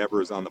whatever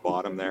was on the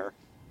bottom there.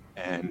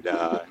 And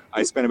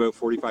I spent about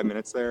 45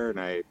 minutes there,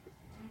 and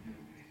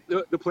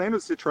the plan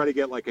was to try to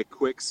get like a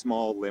quick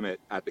small limit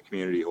at the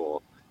community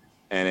hole,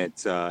 and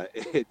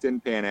it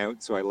didn't pan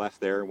out. So I left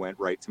there and went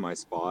right to my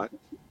spot,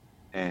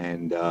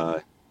 and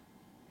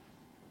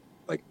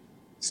like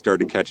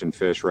started catching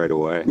fish right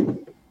away.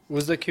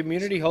 Was the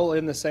community hole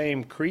in the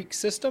same creek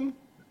system?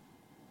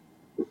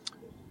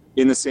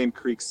 In the same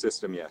creek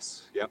system,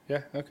 yes. Yep.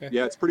 Yeah. Okay.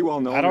 Yeah, it's pretty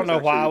well known. I don't know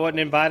There's why I actually- wasn't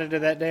invited to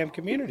that damn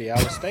community.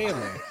 I was staying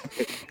there.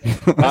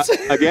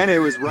 Again, it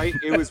was right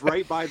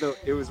by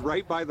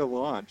the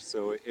launch,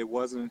 so it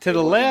wasn't To the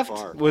wasn't left?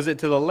 far. Was it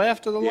to the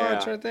left of the Yeah.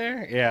 launch right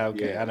there? Yeah.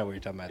 Okay. Yeah. I know what you're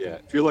talking about. Yeah, Then.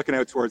 if you're looking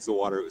out towards the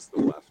water, it was the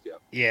left.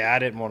 Yep. Yeah. I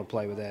didn't want to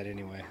play with that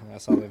anyway. I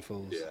saw them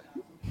fools. Yeah.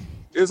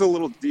 It was a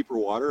little deeper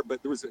water,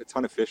 but there was a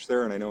ton of fish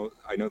there, and I know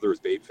there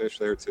was bait fish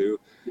there too.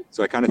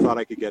 So I kind of thought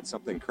I could get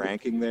something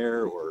cranking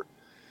there, or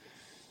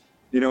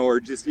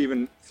just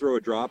even throw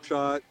a drop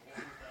shot,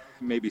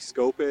 maybe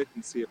scope it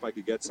and see if I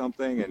could get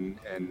something, and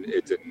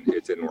it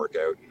didn't work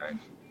out, and I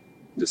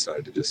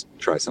decided to just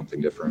try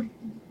something different,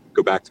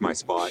 go back to my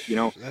spot.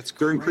 That's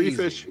during crazy.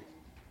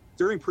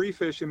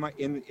 pre-fish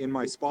in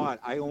my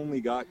spot, I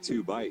only got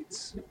 2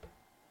 bites.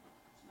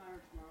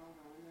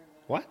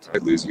 What?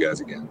 I'd lose you guys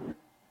again.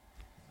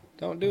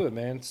 Don't do it,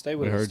 man. Stay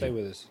with We us. heard Stay you.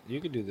 with us.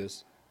 You can do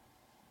this.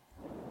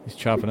 He's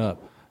chopping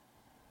up.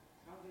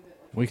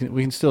 We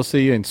can still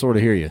see you and sort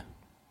of hear you,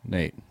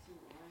 Nate.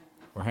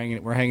 We're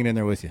hanging in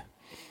there with you.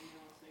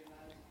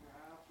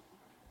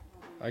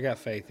 I got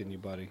faith in you,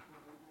 buddy.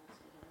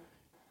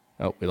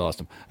 Oh, we lost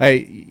him.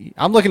 Hey,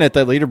 I'm looking at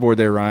that leaderboard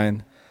there,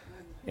 Ryan,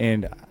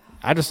 and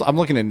I'm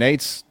looking at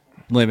Nate's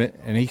limit,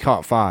 and he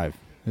caught 5.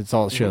 That's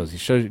all it shows.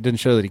 It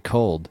didn't show that he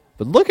culled.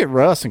 But look at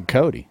Russ and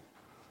Cody.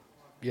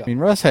 Yeah. I mean,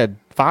 Russ had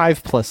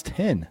 5 plus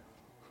 10.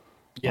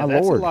 Yeah, My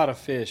that's Lord. a lot of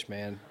fish,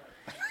 man.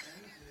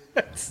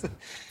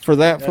 For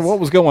what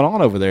was going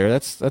on over there.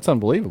 That's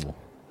unbelievable.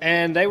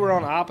 And they were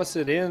on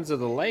opposite ends of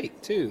the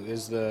lake too.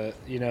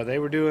 They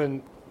were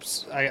doing.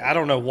 I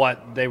don't know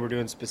what they were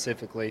doing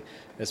specifically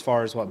as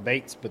far as what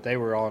baits, but they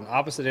were on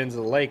opposite ends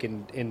of the lake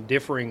in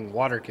differing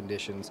water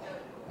conditions,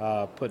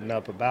 putting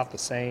up about the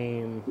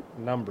same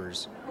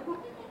numbers.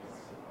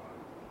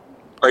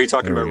 Are you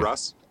talking There we about go.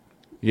 Russ?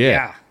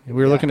 Yeah. We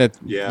were looking at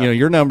Yeah.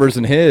 your numbers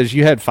and his.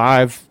 You had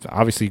 5,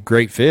 obviously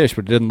great fish,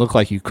 but it didn't look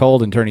like you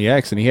culled in Tourney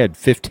X, and he had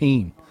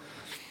 15.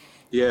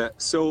 Yeah,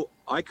 so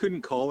I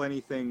couldn't call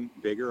anything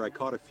bigger. I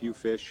caught a few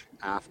fish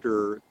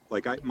after,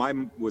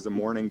 mine was a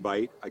morning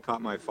bite. I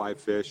caught my 5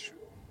 fish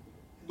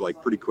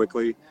pretty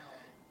quickly,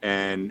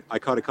 and I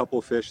caught a couple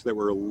of fish that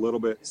were a little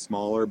bit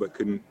smaller but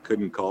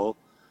couldn't call.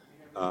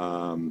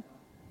 And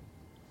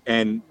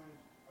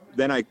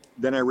then I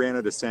ran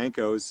out of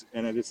Sankos,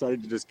 and I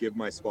decided to just give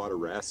my spot a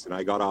rest, and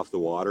I got off the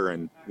water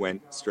and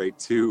went straight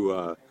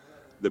to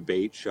the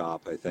bait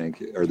shop, I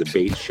think, or the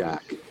bait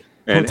shack.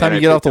 What time and you I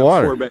get off picked the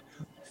up water?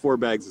 4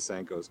 bags of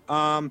Sankos.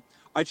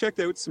 I checked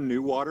out some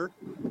new water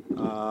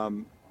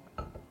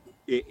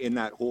in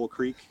that whole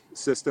creek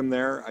system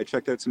there. I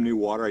checked out some new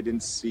water. I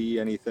didn't see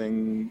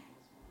anything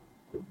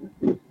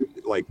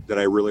that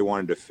I really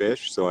wanted to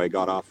fish, so I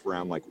got off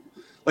around like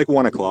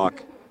 1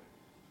 o'clock.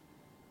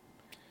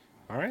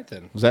 All right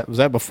then. Was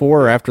that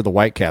before or after the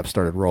Whitecap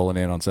started rolling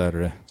in on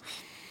Saturday?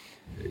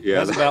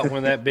 Yeah, That's about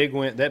when that big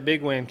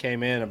wind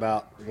came in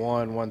about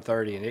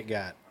 1:30, and it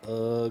got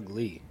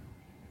ugly.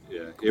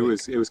 yeah. It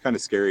was kind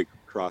of scary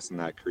crossing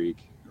that creek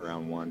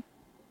around 1.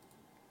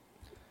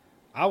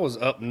 I was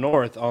up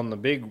north on the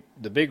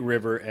big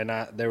river, and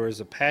there was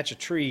a patch of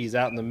trees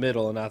out in the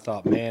middle, and I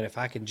thought, man, if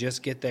I can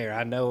just get there,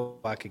 I know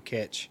I could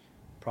catch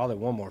probably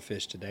one more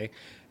fish today.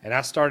 And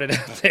I started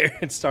out there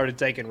and started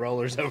taking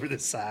rollers over the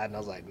side, and I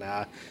was like,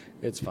 nah,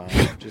 It's fine.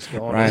 Just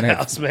go on to Ryan the had-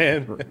 house,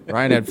 man.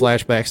 Ryan had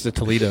flashbacks to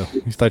Toledo.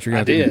 He thought you were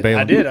I going to did. bail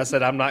I him. did. I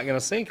said I'm not going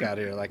to sink out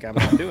here. Like I'm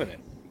not doing it.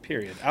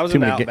 Period. I was Too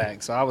in the many ga-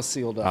 outback, so I was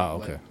sealed up. Oh,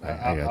 but okay.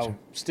 I I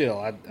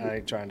gotcha. I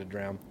ain't trying to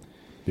drown.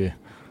 Yeah.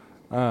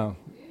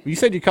 You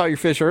said you caught your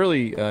fish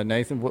early,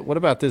 Nathan. What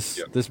about this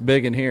Yep. this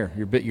big in here?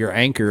 Your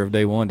anchor of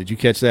day one. Did you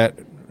catch that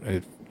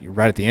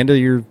right at the end of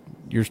your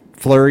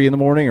flurry in the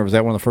morning, or was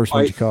that one of the first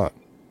ones you caught?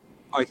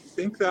 I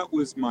think that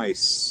was my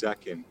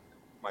second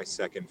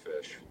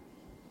fish.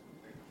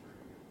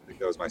 I think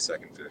that was my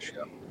second fish.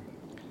 Yeah,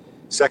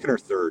 second or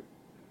third.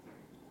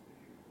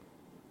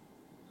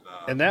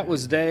 And that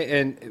was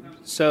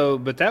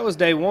but that was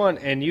day one,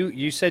 and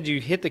you said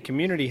you hit the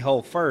community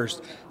hole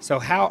first. So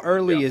how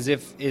early Yeah.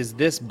 is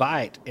this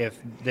bite if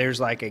there's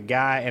like a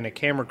guy and a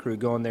camera crew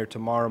going there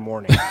tomorrow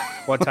morning?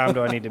 What time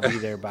do I need to be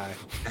there by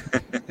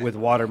with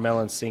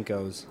watermelon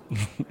Cincos?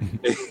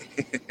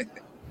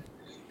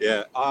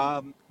 Yeah.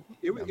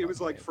 It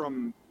was like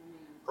from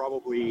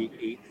probably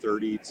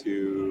 8:30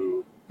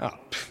 to Oh,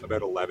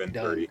 about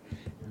 11:30.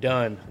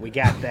 done. We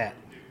got that.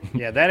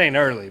 Yeah, that ain't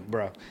early,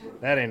 bro.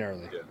 That ain't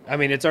early. Yeah. I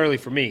mean, it's early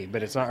for me,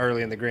 but it's not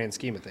early in the grand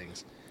scheme of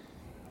things.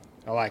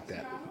 I like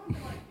that.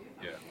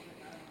 Yeah.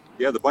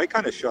 Yeah, the bite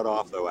kind of shut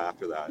off though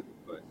after that.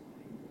 But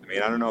I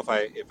mean, I don't know if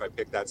I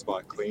picked that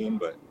spot clean,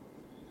 but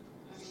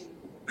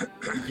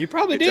You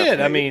probably It did. I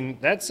definitely- mean,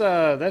 that's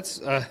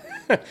a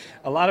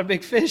lot of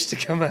big fish to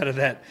come out of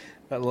that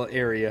little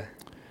area.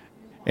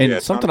 And Yeah,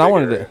 it's not something a I big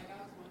wanted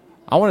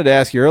area. to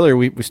ask you earlier.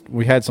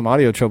 We had some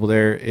audio trouble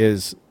there.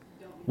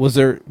 Was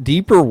there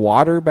deeper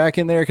water back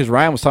in there? Because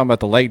Ryan was talking about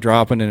the lake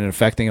dropping and it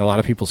affecting a lot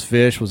of people's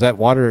fish. Was that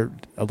water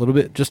a little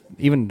bit, just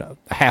even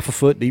half a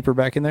foot deeper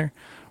back in there,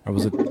 or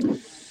was it?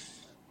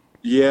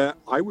 yeah,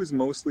 I was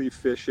mostly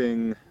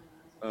fishing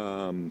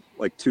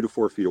like 2 to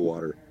 4 feet of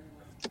water.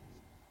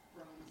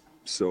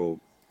 So,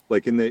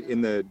 like in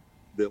the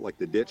like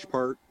the ditch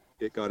part,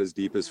 it got as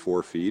deep as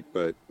 4 feet,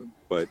 but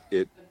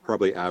it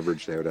probably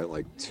averaged out at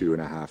like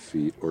 2.5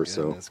 feet or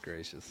so. Goodness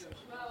gracious.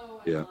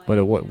 Yeah. But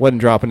it wasn't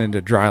dropping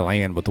into dry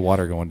land with the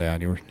water going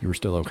down. You were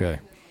still okay.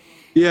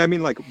 Yeah, I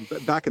mean, like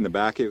back in the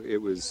back, it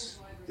was,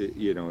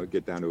 it'd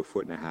get down to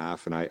 1.5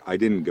 feet, and I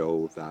didn't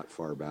go that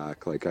far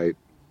back. Like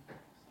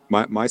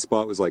my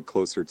spot was like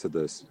closer to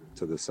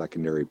the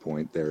secondary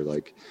point there.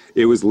 Like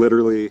it was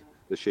literally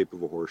the shape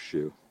of a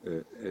horseshoe.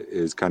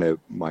 Is kind of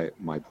my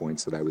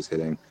points that I was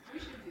hitting,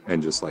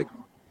 and just like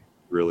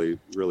really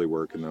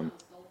working them.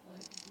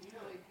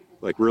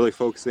 Like really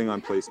focusing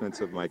on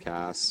placements of my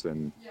casts,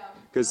 and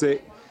because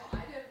it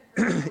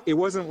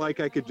wasn't like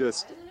I could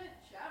just.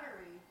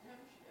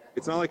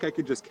 It's not like I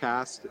could just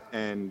cast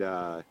and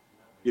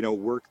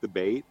work the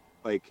bait.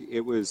 Like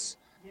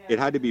it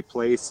had to be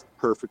placed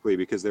perfectly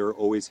because they were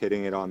always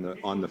hitting it on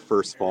the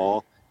first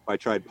fall. If I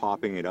tried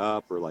popping it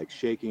up or like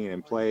shaking it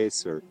in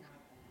place, or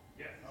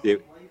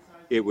it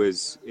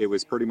was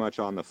pretty much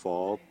on the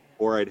fall,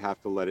 or I'd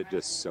have to let it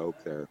just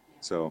soak there.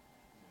 So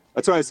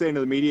that's what I was saying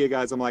to the media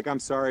guys. I'm like, I'm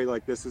sorry,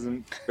 like this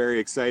isn't very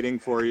exciting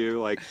for you.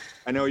 Like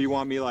I know you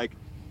want me like,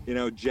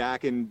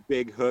 jacking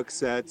big hook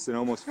sets and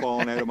almost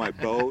falling out of my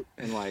boat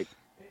and like,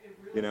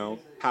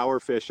 power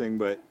fishing,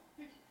 but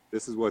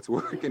this is what's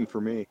working for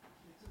me.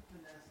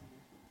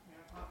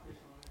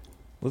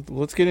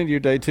 Let's get into your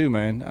day two,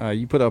 man.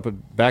 You put up a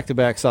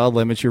back-to-back solid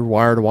limits. You're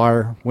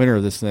wire-to-wire winner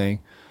of this thing,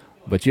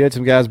 but you had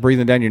some guys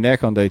breathing down your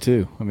neck on day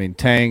two. I mean,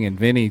 Tang and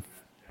Vinny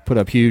put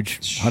up huge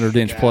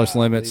 100-inch plus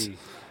limits.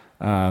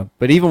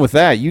 But even with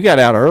that, you got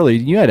out early.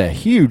 You had a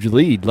huge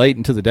lead late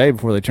into the day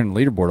before they turned the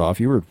leaderboard off.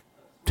 You were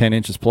 10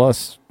 inches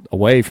plus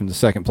away from the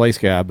second place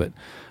guy, but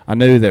I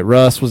knew that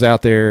Russ was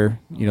out there,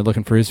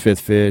 looking for his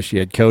fifth fish. You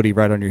had Cody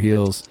right on your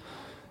heels.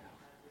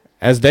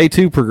 As day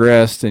two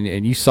progressed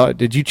and you saw,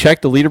 did you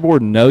check the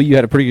leaderboard and know you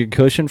had a pretty good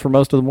cushion for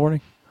most of the morning?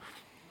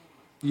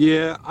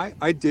 Yeah,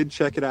 I did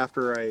check it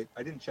after I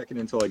didn't check it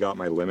until I got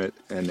my limit,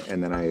 and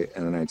then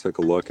I took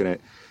a look, and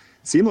it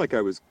seemed like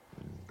I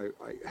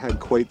had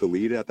quite the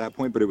lead at that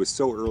point, but it was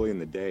so early in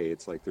the day.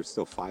 It's like there's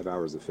still 5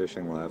 hours of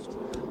fishing left.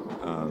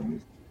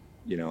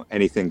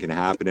 Anything can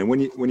happen, and when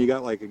you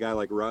got like a guy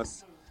like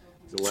Russ,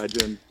 he's a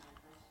legend.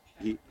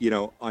 He,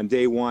 on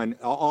day one,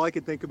 all I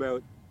could think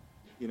about,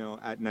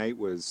 at night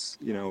was,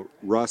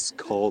 Russ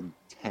called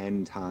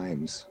 10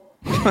 times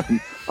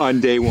on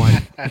day one.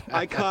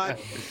 I caught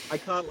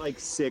like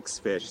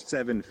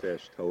 7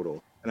 fish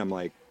total, and I'm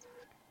like,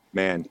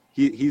 man,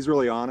 he's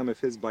really on him if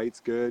his bite's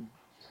good.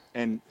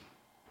 And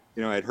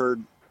I'd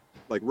heard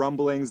like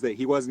rumblings that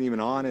he wasn't even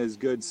on his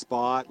good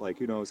spot. Like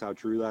who knows how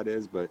true that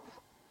is, but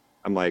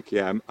I'm like,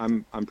 yeah,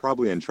 I'm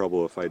probably in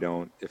trouble if I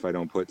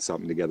don't put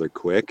something together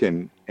quick.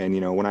 And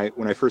when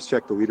I first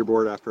checked the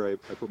leaderboard after I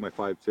put my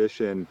 5 fish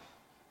in,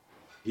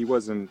 he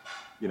wasn't,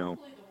 he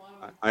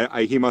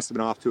must have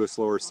been off to a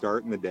slower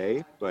start in the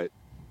day, but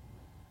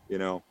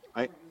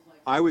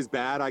I was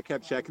bad. I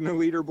kept checking the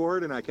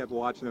leaderboard and I kept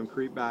watching him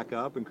creep back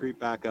up,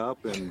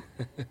 and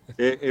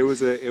it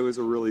was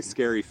a really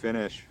scary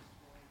finish.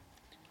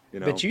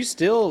 But you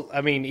still,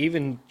 I mean,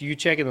 even you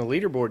checking the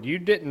leaderboard, you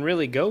didn't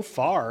really go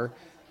far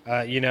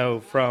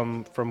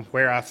From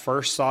where I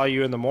first saw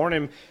you in the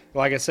morning,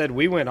 like I said,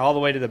 we went all the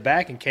way to the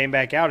back and came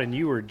back out, and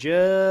you were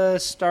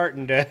just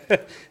starting to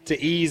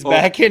to ease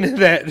back into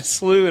that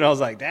slough, and I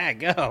was like,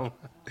 "Daggum."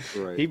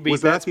 Right. He beat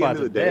Was that that the spot end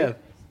to of the day? death.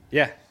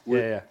 Yeah,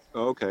 yeah.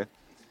 Oh, okay.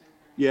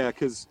 Yeah,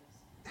 because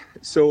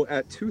so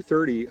at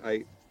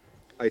 2:30,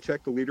 I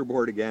checked the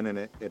leaderboard again,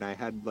 and I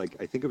had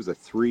I think it was a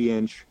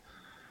 3-inch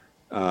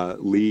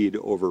lead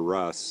over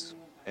Russ,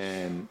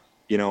 and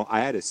I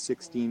had a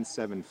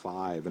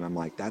 16.75, and I'm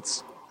like,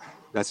 that's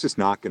just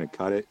not going to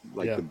cut it.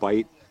 Yeah. The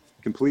bite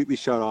completely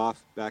shut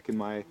off back in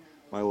my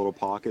little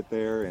pocket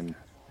there, and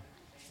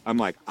I'm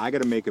like, I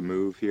got to make a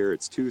move here.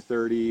 It's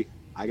 2:30.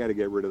 I got to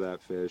get rid of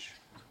that fish,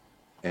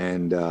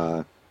 and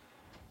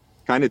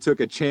kind of took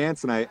a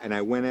chance, and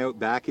I went out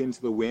back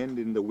into the wind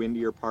in the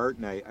windier part,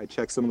 and I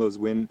checked some of those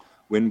wind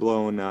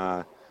blown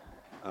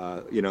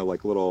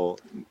little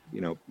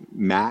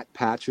mat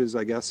patches,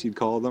 I guess you'd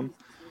call them,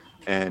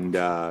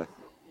 and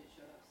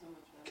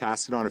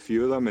casted on a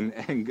few of them,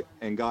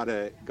 and got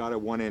a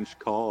 1-inch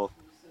call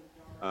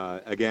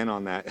again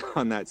on that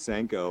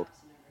Senko,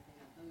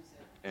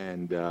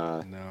 and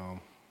No.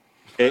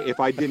 if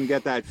I didn't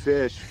get that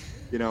fish,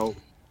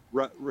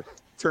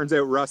 turns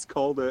out Russ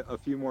called a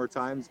few more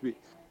times,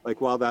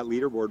 while that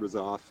leaderboard was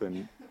off,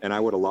 and I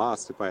would have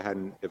lost if I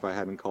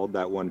hadn't called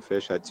that one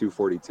fish at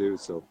 2:42.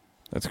 So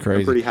That's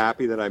crazy. I'm pretty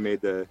happy that I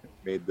made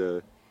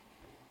the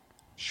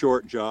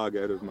short jog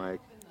out of my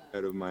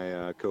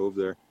cove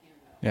there.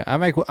 Yeah,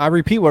 I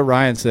repeat what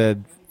Ryan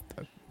said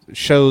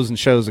shows and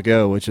shows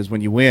ago, which is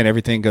when you win,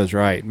 everything goes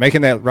right.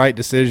 Making that right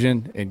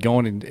decision and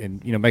going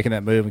and making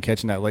that move and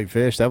catching that late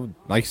fish, that would,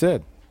 like you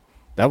said,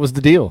 that was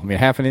the deal. I mean,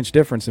 half an inch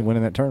difference in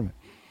winning that tournament.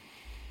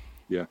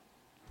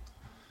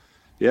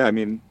 Yeah. I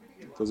mean,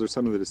 those are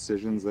some of the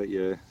decisions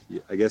that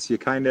I guess you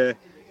kind of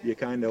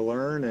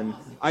learn. And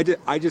I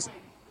just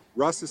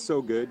Russ is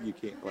so good. You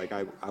can't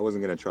I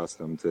wasn't gonna trust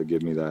him to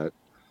give me that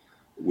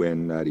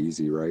win that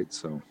easy, right?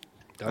 So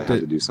I had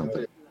to do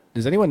something.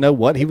 Does anyone know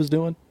what he was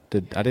doing?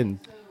 I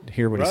didn't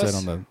hear what he Russ?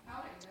 said on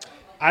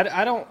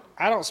the.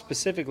 I don't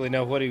specifically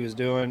know what he was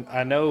doing.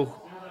 I know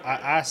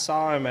I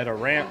saw him at a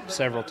ramp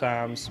several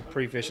times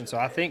pre-fishing, so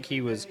I think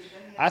he was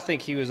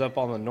up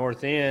on the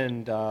north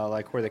end,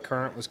 where the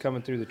current was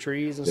coming through the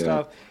trees and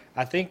stuff.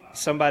 I think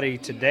somebody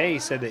today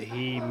said that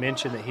he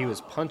mentioned that he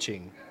was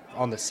punching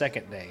on the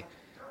second day.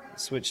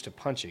 Switched to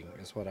punching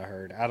is what I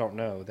heard. I don't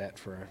know that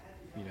for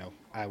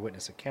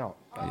eyewitness account.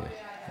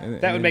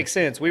 That would make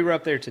sense. We were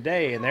up there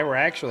today, and there were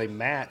actually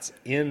mats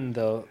in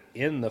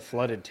the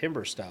flooded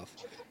timber stuff,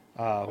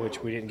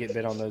 which we didn't get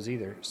bit on those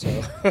either.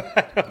 So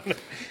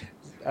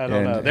I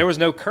don't know. There was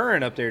no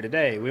current up there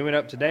today. We went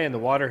up today, and the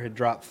water had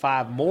dropped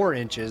 5 more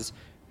inches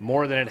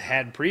more than it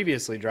had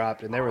previously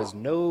dropped, and there was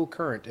no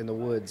current in the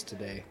woods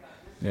today.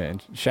 Yeah,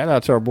 and shout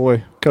out to our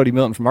boy Cody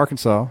Milton from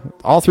Arkansas.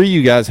 All three of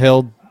you guys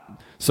held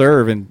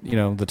serve in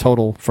the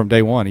total from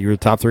day one. You were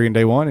top 3 in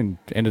day one and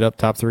ended up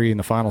top 3 in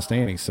the final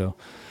standings. So,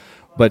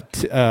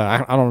 but I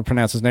don't want to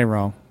pronounce his name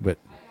wrong, but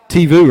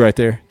Tivu right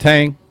there,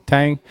 Tang,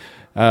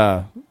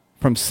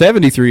 from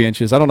 73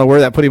 inches. I don't know where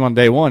that put him on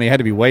day one. He had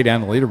to be way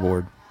down the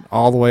leaderboard,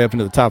 all the way up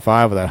into the top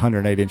 5 with that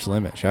 108-inch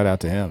limit. Shout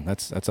out to him.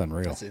 That's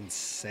unreal. That's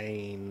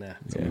insane.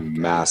 It's a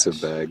massive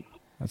bag.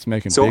 That's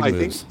making So big I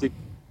moves. think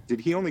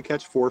did he only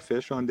catch 4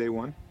 fish on day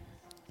one?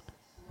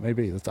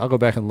 Maybe. I'll go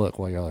back and look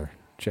while y'all are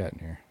chatting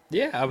here.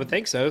 Yeah, I would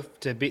think so.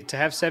 To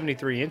have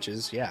 73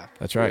 inches, yeah.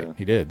 That's right. Yeah.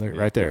 He did. Look,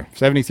 right there.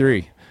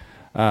 73.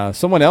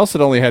 Someone else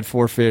that only had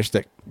 4 fish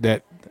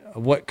that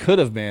what could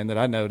have been that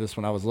I noticed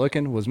when I was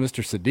looking was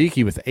Mr.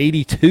 Siddiqui with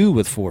 82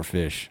 with 4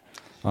 fish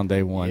on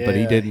day one, but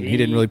he Yeah,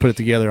 didn't really put it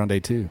together on day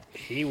 2.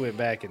 He went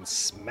back and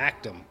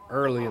smacked them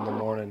early in the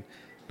morning,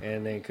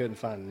 and then couldn't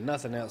find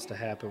nothing else to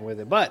happen with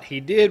it. But he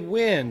did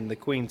win the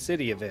Queen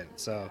City event,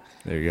 so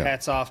There you go.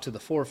 hats off to the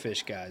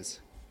 4-fish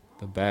guys.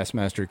 The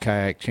Bassmaster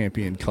Kayak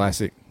Champion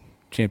Classic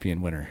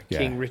champion winner. Yeah.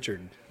 King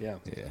Richard, yeah.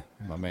 Yeah,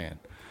 my man.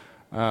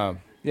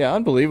 Yeah,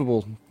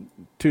 unbelievable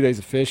 2 days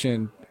of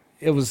fishing.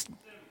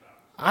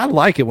 I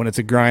like it when it's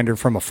a grinder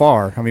from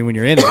afar. I mean, when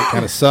you're in it, it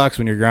kind of sucks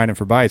when you're grinding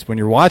for bites. When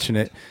you're watching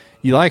it,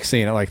 you like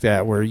seeing it like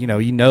that, where you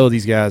know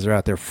these guys are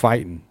out there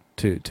fighting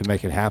to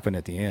make it happen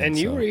at the end. And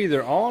you so. were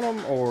either on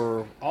them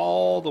or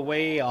all the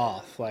way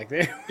off. Like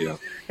there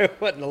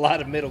wasn't a lot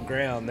of middle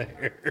ground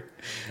there.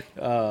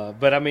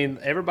 But I mean,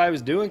 everybody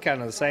was doing kind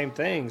of the same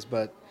things.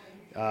 But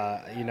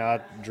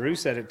Drew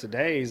said it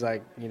today. He's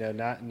like,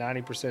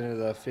 90% of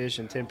the fish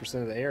and 10%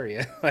 of the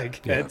area.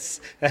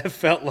 That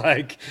felt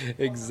like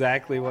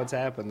exactly what's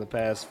happened the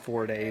past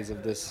 4 days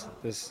of this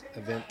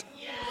event.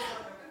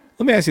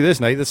 Let me ask you this,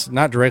 Nate. This is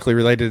not directly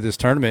related to this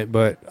tournament,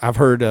 but I've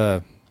heard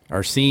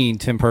or seen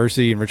Tim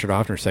Percy and Richard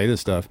Hoffner say this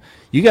stuff.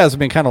 You guys have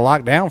been kind of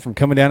locked down from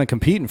coming down and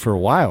competing for a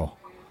while.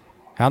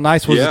 How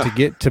nice was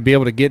it to be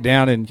able to get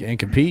down and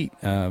compete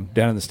down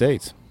in the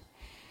States?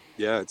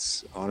 Yeah,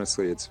 it's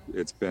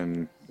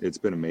been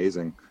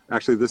amazing.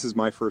 Actually, this is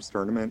my first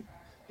tournament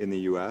in the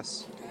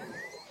U.S.,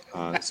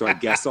 so I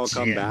guess I'll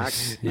come back.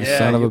 You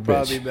son of a you'll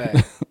probably bitch. be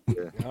back.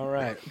 Yeah. All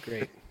right,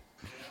 great.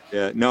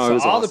 Yeah, no, it So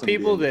was all awesome the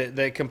people being-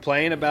 that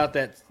complain about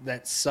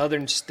that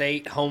Southern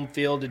State home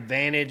field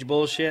advantage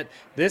bullshit,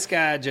 this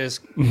guy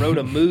just rode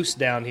a moose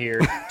down here,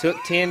 took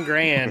 10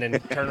 grand, and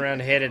turned around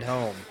and headed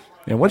home.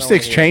 And what's I the don't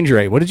wanna hear exchange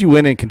rate? What did you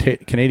win in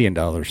Canadian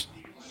dollars?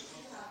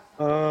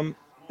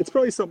 It's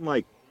probably something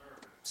like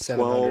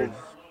 700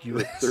 12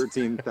 or US.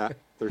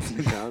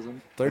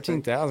 13,000.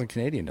 13,000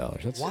 Canadian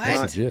dollars. That's What?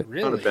 legit.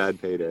 Really? Not a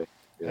bad payday.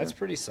 Yeah. That's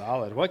pretty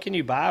solid. What can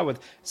you buy with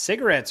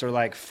cigarettes? Are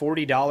like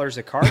 $40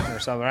 a carton or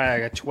something,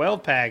 right? Like a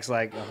 12 pack's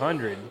like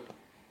 100.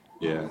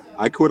 Yeah,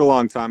 I quit a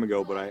long time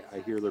ago, but I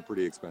hear they're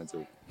pretty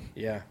expensive.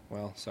 Yeah.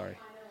 Well, sorry.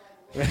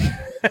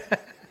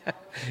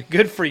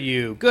 Good for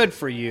you. Good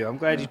for you. I'm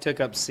glad you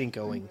took up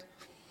Cincoing.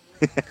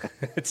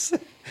 It's,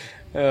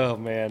 oh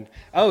man.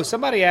 Oh,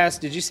 somebody asked,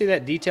 did you see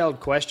that detailed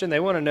question? They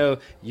want to know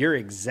your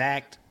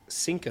exact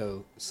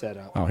Cinco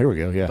setup. Oh, here we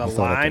go. Yeah. The I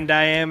saw that line there.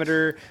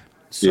 diameter,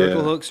 circle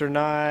Yeah. hooks or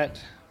not.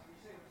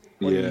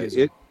 What are you Yeah,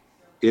 using?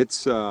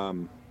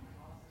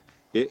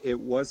 it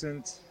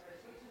wasn't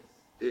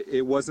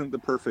the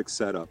perfect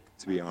setup,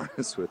 to be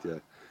honest with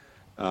you.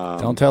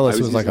 Don't tell us I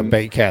it was like a using-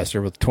 bait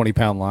caster with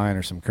 20-pound line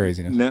or some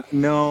craziness.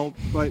 No,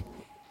 but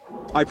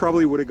I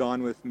probably would have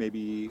gone with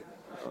maybe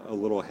a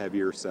little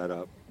heavier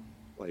setup,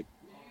 like,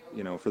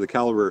 for the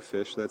caliber of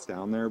fish that's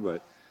down there.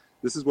 But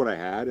this is what I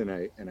had, and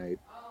I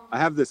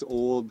have this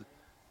old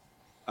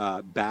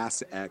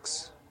Bass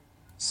X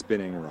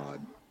spinning rod.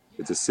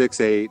 It's a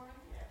 6/8.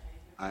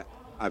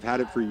 I've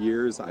had it for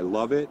years. I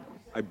love it.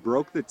 I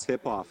broke the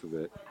tip off of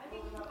it,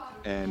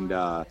 and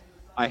I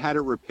had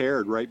it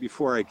repaired right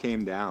before I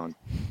came down.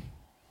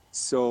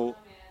 So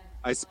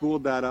I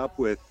spooled that up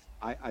with,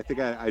 I think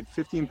I had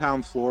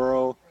 15-pound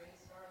fluoro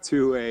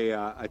to a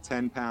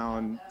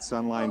 10-pound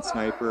Sunline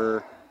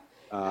Sniper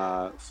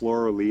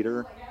fluoro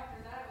leader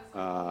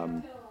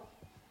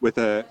with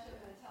an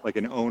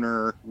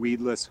owner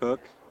weedless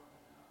hook.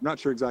 I'm not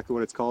sure exactly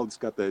what it's called. It's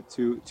got the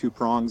two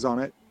prongs on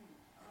it.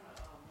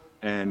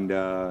 And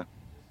it's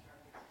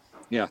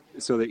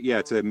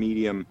a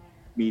medium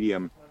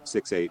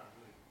 6/8.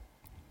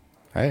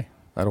 Hey,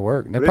 that'll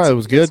work. That But probably it's-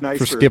 was good it's nice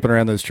for for- skipping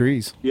around those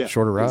trees. Yeah,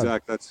 Shorter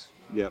rod. That's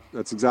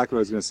exactly what I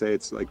was gonna say.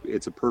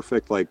 It's a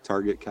perfect like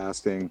target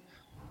casting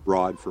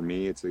rod for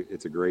me. It's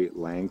a great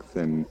length,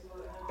 and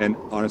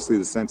honestly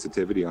the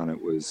sensitivity on it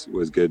was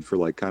good for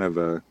like kind of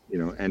a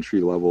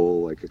entry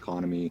level like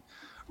economy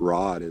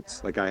rod.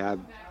 It's like I have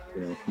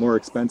more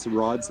expensive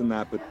rods than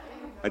that, but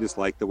I just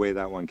like the way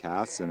that one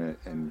casts, and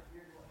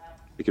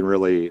it can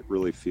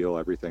really feel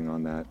everything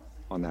on that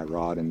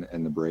rod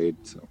and the braid.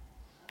 So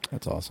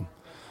That's awesome.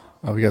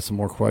 We got some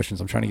more questions.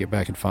 I'm trying to get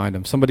back and find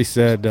them. Somebody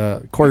said,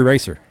 Corey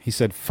Racer, he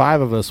said 5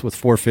 of us with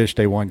 4 fish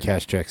day 1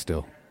 cash check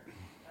still.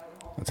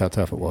 That's how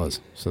tough it was.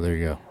 So there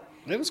you go.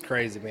 It was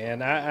crazy,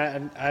 man.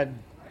 I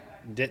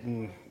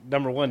didn't,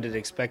 number one, didn't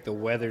expect the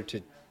weather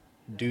to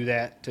do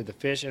that to the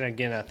fish. And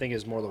again, I think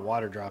it's more the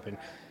water dropping.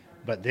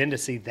 But then to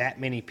see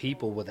that many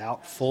people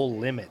without full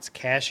limits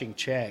cashing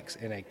checks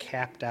in a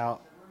capped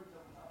out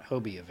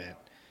Hobie event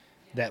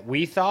that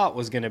we thought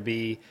was going to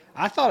be,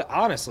 I thought,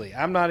 honestly,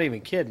 I'm not even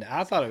kidding.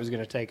 I thought it was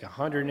going to take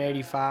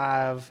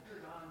 185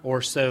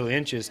 or so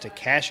inches to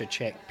cash a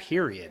check,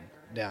 period,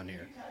 down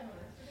here.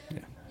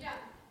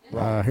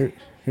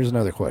 Here's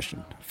another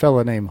question. A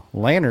fella named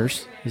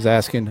Lanners is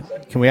asking,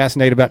 can we ask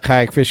Nate about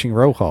kayak fishing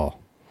roll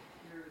call?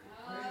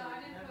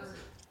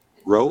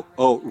 roll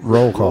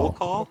Roll call.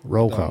 call.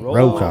 Roll call. roll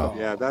Roll call. call.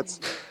 Yeah,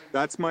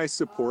 that's my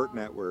support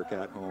network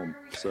at home.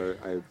 So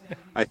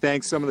I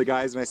thanked some of the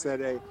guys, and I said,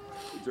 hey,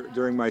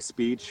 during my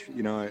speech,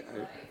 I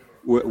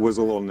was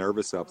a little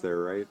nervous up there,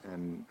 right?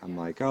 And I'm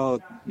like, oh,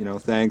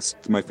 thanks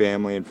to my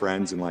family and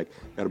friends, and like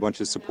got a bunch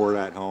of support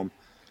at home,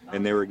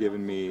 and they were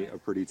giving me a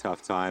pretty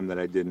tough time that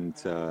I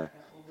didn't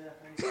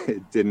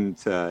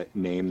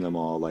name them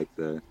all, like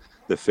the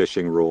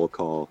fishing roll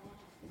call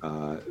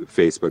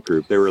Facebook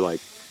group. They were like,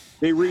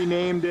 they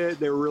renamed it.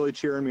 They were really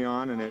cheering me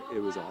on, and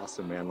it was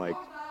awesome, man. Like,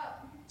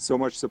 so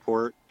much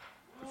support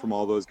from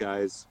all those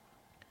guys.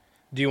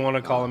 Do you want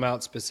to call them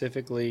out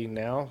specifically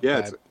now?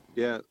 Yeah, By-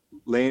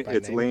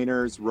 it's name?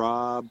 Laners,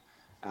 Rob,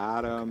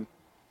 Adam,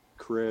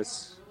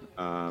 Chris,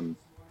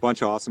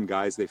 bunch of awesome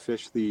guys. They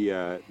fish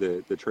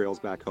the trails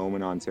back home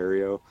in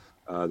Ontario,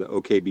 the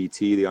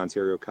OKBT, the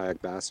Ontario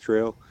Kayak Bass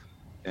Trail,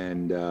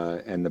 and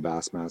the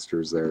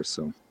Bassmasters there.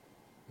 So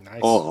nice.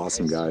 all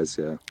awesome guys.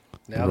 Yeah.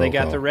 Now they Roll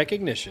got call. the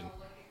recognition.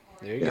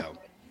 There you Yeah. go.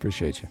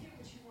 Appreciate you.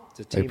 It's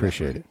a I team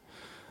appreciate effort. it.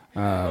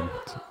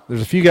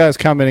 There's a few guys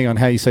commenting on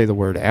how you say the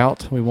word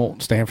out. We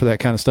won't stand for that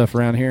kind of stuff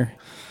around here.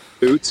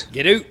 Oot.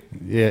 Get out.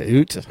 Yeah,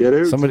 oot. Get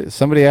oot.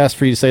 Somebody asked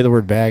for you to say the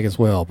word bag as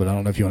well, but I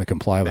don't know if you want to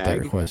comply with that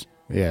Bag? request.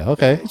 Yeah,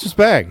 okay. It's just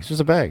bag. It's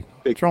just a bag.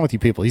 What's wrong with you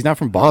people? He's not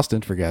from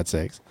Boston, for God's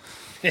sakes.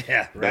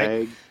 Yeah, right.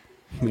 Bag.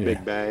 Yeah.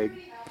 Big bag.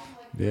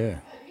 Yeah.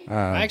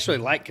 I actually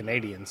like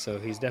Canadians, so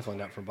he's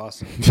definitely not from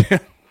Boston.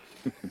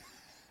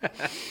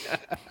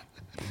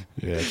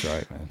 Yeah, that's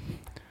right,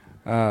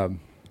 man.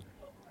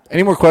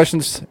 Any more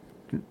questions?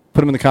 Put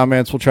them in the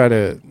comments. We'll try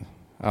to.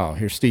 Oh,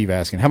 here's Steve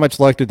asking, how much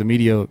luck did the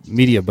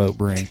media boat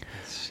bring?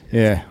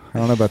 Yeah, I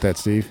don't know about that,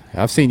 Steve.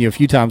 I've seen you a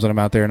few times when I'm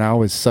out there, and I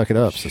always suck it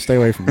up. So stay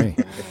away from me.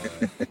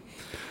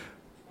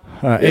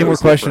 Any more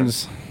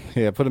questions?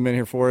 Yeah, put them in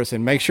here for us,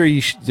 and make sure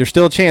there's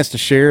still a chance to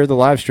share the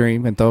live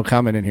stream and throw a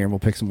comment in here, and we'll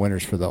pick some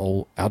winners for the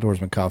old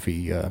Outdoorsman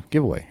Coffee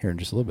giveaway here in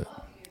just a little bit.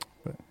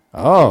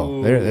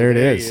 Ooh, there it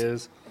he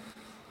is.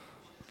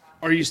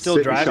 Are you still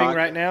Sitting driving shot.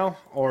 right now,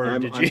 or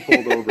I'm did you?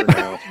 pulled over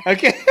now.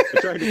 Okay.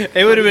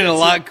 It would have been a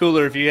lot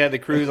cooler if you had the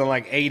cruise on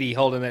like 80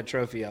 holding that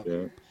trophy up.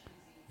 Yeah.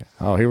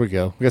 Oh, here we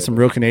go. We got some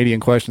real Canadian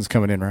questions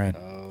coming in, Ryan.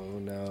 Oh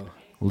no.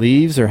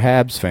 Leaves or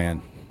Habs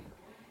fan?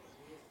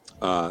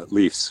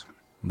 Leafs,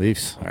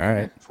 Leafs. All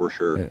right. for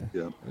sure. Yeah.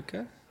 Yeah.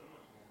 Okay.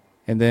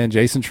 And then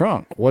Jason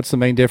Trunk. What's the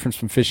main difference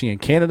from fishing in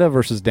Canada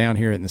versus down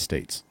here in the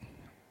States?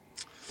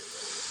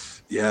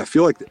 Yeah, I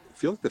feel like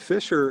the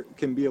fish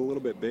can be a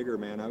little bit bigger,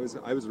 man. I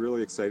was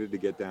really excited to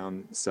get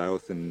down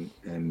south and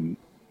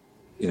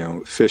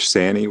fish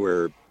Sani,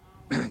 where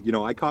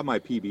I caught my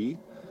PB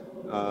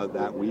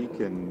that week,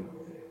 and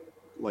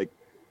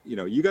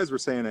you guys were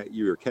saying that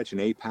you were catching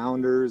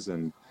 8-pounders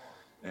and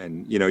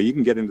you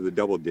can get into the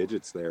double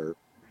digits there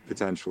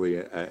potentially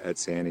at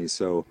Sani.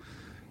 So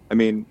I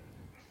mean,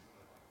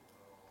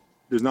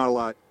 there's not a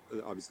lot,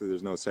 obviously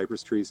there's no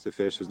cypress trees to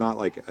fish. There's not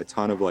like a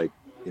ton of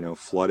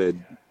flooded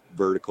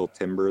vertical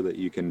timber that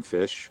you can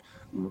fish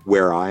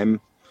where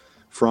I'm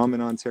from in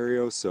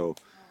Ontario. So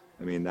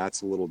I mean,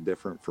 that's a little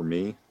different for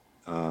me.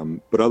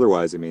 But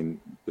otherwise, I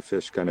mean, the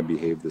fish kind of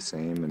behave the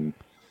same, and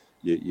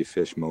you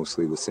fish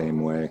mostly the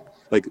same way.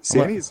 Like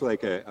Sani's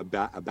like a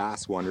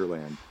bass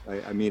wonderland.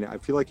 I mean, I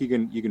feel like you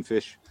can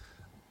fish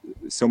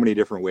so many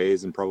different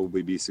ways and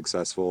probably be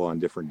successful on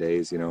different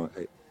days. I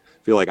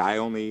feel like I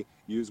only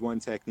use one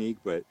technique,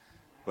 but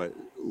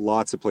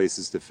lots of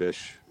places to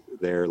fish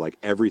there. Like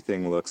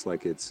everything looks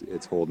like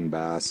it's holding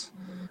bass.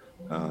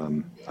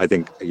 I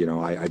think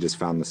I just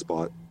found the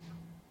spot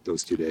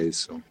those 2 days.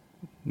 So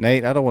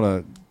Nate, I don't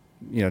want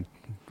to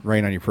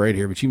rain on your parade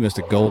here, but you missed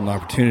a golden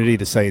opportunity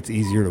to say it's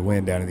easier to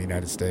win down in the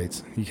United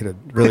States. You could have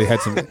really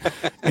had some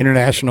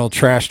international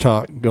trash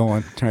talk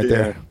going right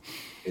there.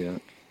 Yeah.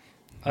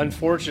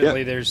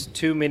 Unfortunately, there's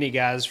too many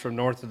guys from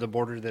north of the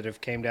border that have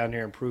came down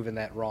here and proven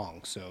that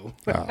wrong. So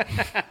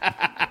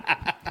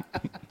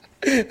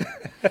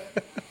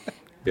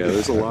Yeah,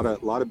 there's a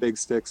lot of big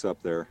sticks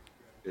up there.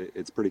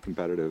 It's pretty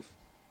competitive.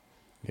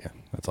 Yeah,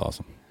 that's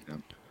awesome.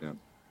 Yeah.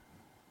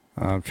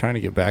 I'm trying to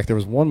get back. There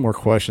was one more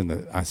question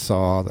that I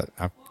saw that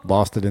I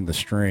lost it in the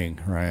string,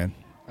 Ryan.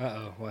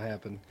 Uh-oh, what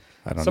happened?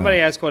 I don't Somebody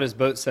know. asked what his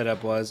boat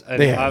setup was. And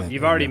They have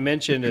you've it, already yeah.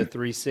 mentioned a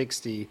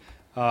 360.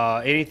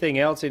 Anything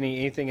else?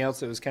 Anything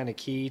else that was kind of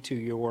key to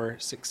your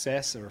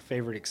success or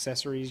favorite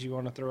accessories you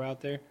want to throw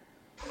out there?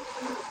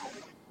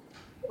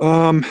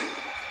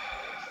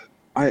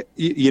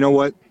 You know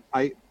what?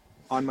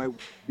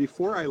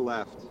 Before I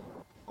left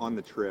on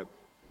the trip,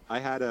 I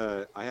had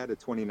a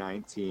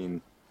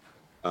 2019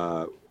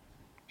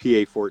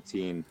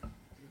 PA14,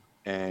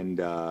 and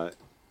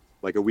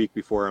like a week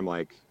before, I'm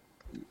like,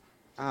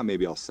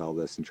 maybe I'll sell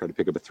this and try to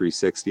pick up a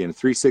 360. And a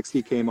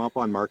 360 came up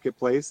on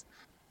Marketplace.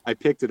 I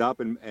picked it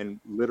up and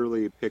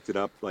literally picked it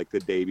up like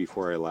the day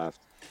before I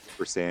left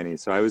for Sani.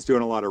 So I was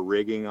doing a lot of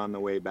rigging on the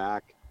way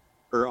back,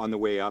 or on the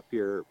way up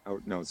here.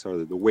 Oh, no,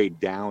 sorry, the way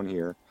down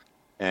here.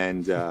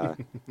 And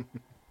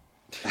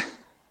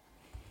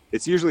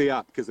it's usually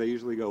up because I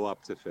usually go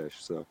up to fish.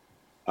 So,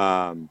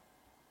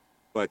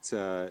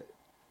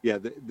 yeah,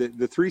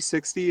 the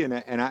 360,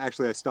 and I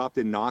stopped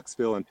in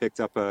Knoxville and picked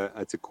up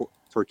a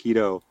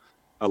Torqeedo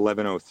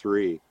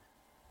 1103,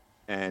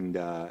 and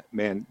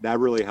man, that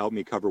really helped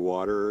me cover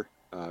water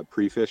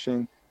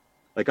pre-fishing.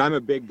 Like, I'm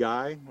a big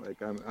guy,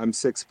 like I'm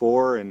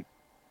 6'4", and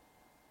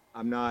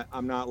I'm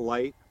not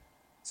light,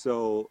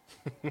 so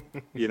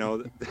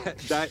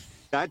that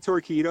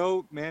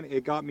Torqeedo, man,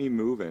 it got me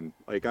moving.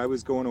 Like, I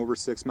was going over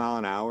 6 mile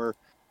an hour,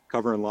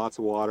 covering lots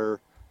of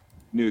water.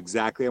 Knew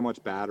exactly how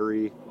much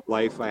battery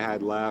life I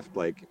had left,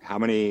 like how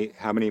many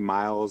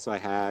miles I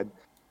had,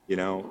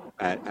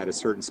 at a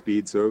certain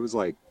speed. So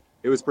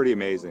it was pretty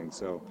amazing.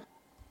 So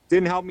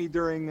didn't help me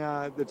during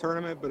the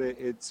tournament, but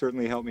it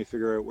certainly helped me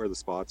figure out where the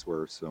spots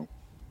were. So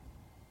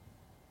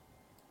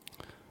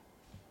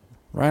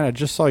Ryan, I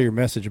just saw your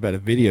message about a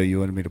video you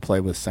wanted me to play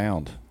with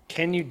sound.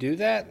 Can you do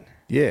that?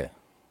 Yeah.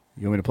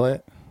 You want me to play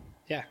it?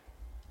 Yeah.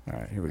 All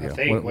right, here we I go.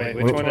 think. Wait,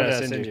 which one did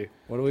I send you?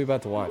 What are we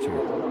about to watch here?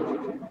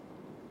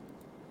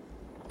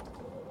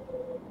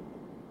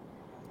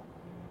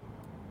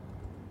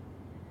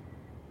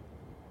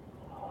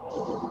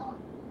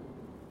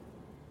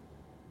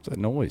 What's that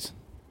noise?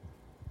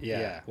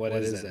 Yeah. What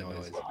is that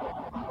noise?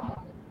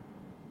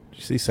 Did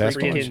you see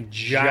Sasquatch? Freaking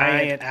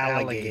giant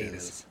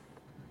alligators.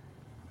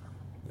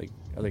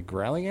 Are they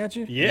growling at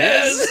you?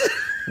 Yes.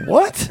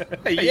 What?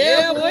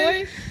 Yeah,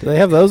 boy. Do they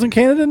have those in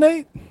Canada,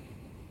 Nate?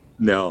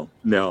 no,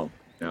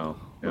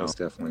 most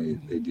definitely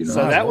they do not.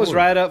 So that was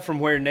right up from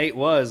where Nate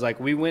was. Like,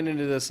 we went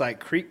into this like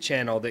creek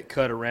channel that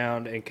cut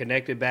around and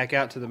connected back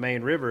out to the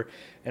main river.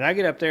 And I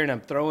get up there and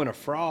I'm throwing a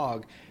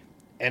frog,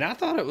 And I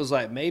thought it was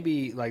like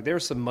maybe like there were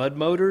some mud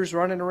motors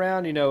running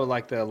around, you know,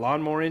 like the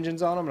lawnmower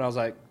engines on them. And I was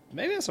like,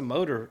 maybe that's a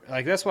motor.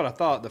 Like that's what I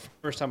thought the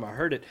first time I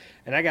heard it.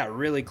 And I got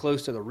really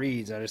close to the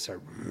reeds. I just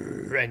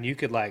started, and you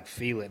could like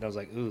feel it. And I was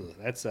like, ooh,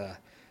 that's an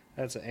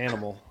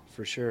animal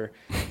for sure.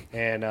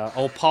 And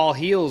old Paul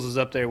Heels was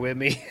up there with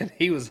me, and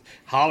he was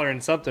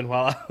hollering something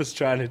while I was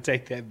trying to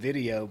take that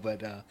video.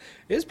 But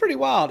it was pretty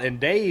wild. And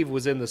Dave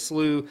was in the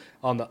slough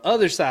on the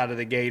other side of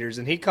the gators,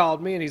 and he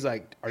called me, and he's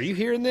like, "Are you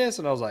hearing this?"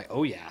 And I was like,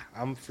 "Oh yeah,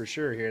 I'm for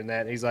sure hearing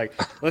that." And he's like,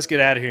 "Let's get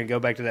out of here and go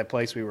back to that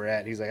place we were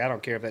at." He's like, "I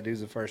don't care if that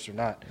dude's the first or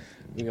not.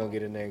 You're gonna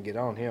get in there and get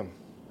on him."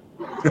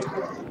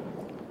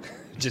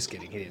 Just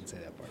kidding. He didn't say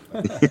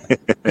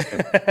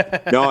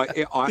that part. No,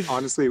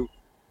 honestly,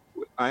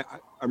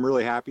 I'm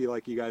really happy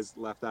like you guys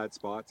left that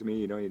spot to me.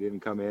 You know, you didn't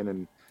come in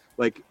and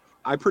like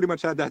I pretty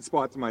much had that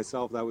spot to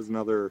myself. That was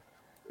another,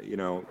 you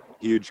know,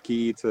 huge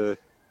key to,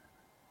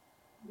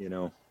 you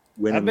know,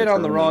 winning. I've been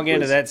on the wrong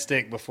end of that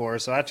stick before,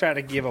 so I try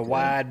to give a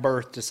wide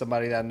berth to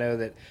somebody that I know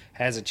that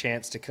has a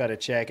chance to cut a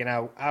check. And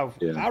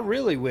I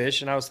really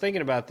wish, and I was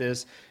thinking about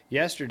this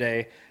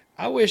yesterday,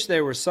 I wish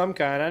there was some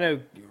kind. I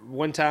know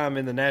one time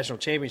in the national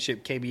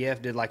championship,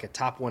 KBF did like a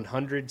top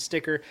 100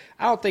 sticker.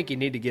 I don't think you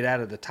need to get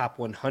out of the top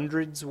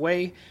 100s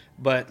way,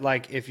 but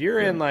like if you're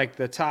in like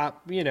the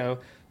top, you know,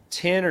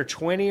 10 or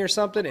 20 or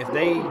something, if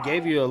they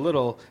gave you a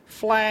little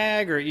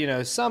flag or, you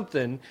know,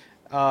 something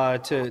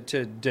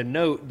to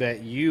denote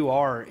that you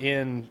are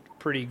in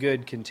pretty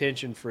good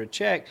contention for a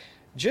check,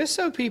 just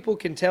so people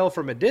can tell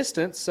from a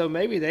distance, so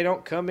maybe they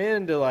don't come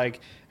into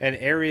like an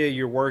area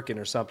you're working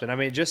or something. I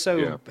mean, it just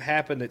so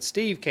happened that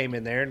Steve came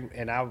in there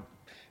and I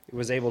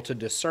was able to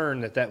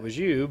discern that was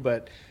you.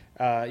 But,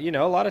 you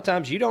know, a lot of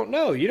times you don't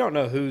know. You don't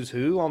know who's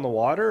who on the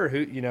water or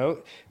who, you know,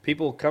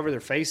 people cover their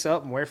face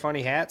up and wear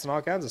funny hats and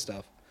all kinds of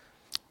stuff.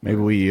 Maybe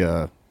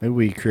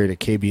we create a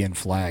KBN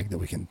flag that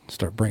we can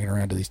start bringing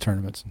around to these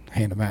tournaments and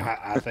hand them out.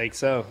 I think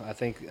so. I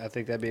think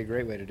that'd be a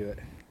great way to do it.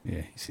 Yeah,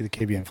 you see the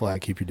KBN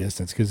flag, keep your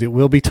distance because it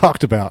will be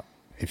talked about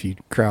if you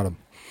crowd them.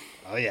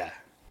 Oh yeah.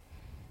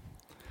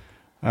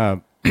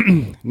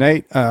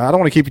 Nate, I don't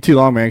want to keep you too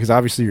long, man, because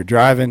obviously you're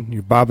driving,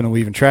 you're bobbing and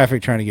weaving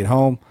traffic, trying to get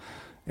home.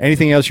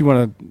 Anything else you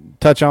want to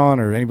touch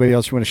on, or anybody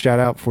else you want to shout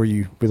out before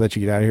we let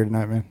you get out of here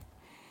tonight, man?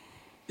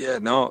 Yeah,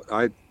 no,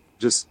 I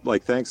just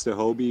like thanks to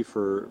Hobie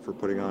for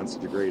putting on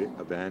such a great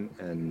event,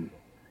 and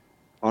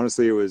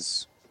honestly, it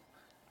was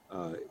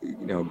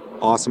you know,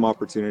 awesome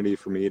opportunity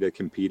for me to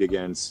compete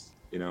against,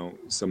 you know,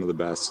 some of the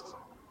best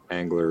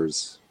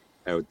anglers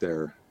out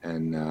there,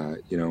 and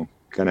you know,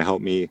 kind of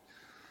help me,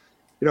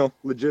 you know,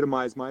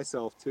 legitimize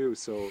myself too.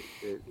 So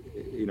it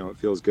you know, it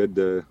feels good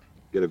to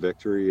get a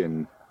victory,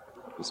 and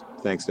just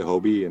thanks to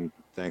Hobie and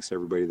thanks to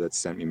everybody that's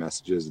sent me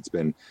messages. It's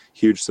been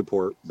huge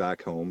support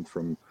back home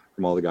from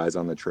all the guys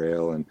on the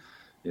trail, and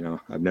you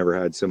know, I've never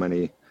had so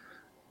many,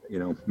 you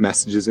know,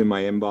 messages in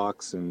my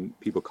inbox and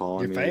people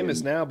calling me. You're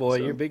famous now, boy.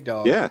 So, you're a big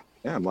dog. Yeah,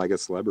 I'm like a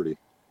celebrity,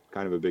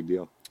 kind of a big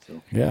deal. So.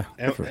 Yeah.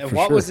 And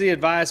what was the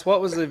advice? What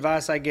was the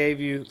advice I gave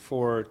you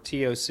for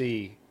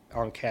TOC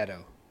on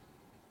Caddo?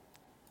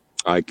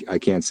 I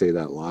can't say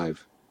that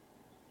live.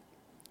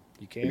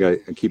 You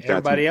can't. I keep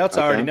Everybody else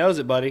already knows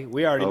it, buddy.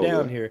 We already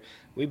down yeah. here.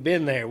 We've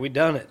been there. We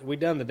done it. We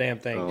done the damn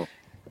thing. Oh.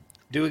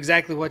 Do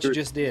exactly what you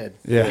just did.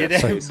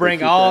 Yeah.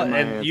 Bring all,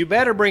 and you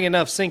better bring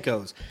enough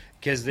Cincos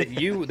because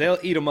they'll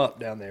eat them up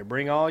down there.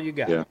 Bring all you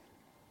got. Yeah.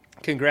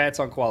 Congrats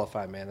on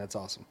qualifying, man. That's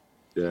awesome.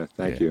 Yeah,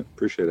 thank you.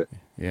 Appreciate it.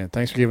 Yeah,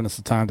 thanks for giving us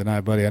the time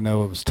tonight, buddy. I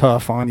know it was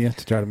tough on you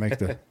to try to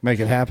make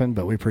it happen,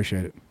 but we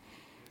appreciate it.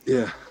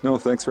 Yeah, no,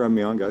 thanks for having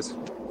me on, guys.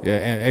 Yeah,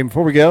 and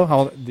before we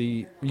go,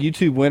 the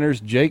YouTube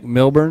winners, Jake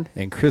Milburn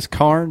and Chris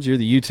Carnes, you're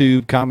the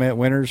YouTube comment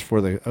winners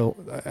for the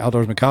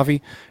Outdoorsman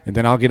Coffee, and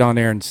then I'll get on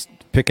there and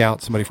pick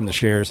out somebody from the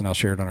shares, and I'll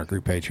share it on our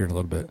group page here in a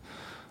little bit.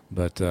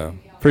 But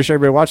appreciate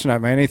everybody watching tonight,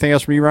 man. Anything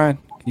else from you, Ryan?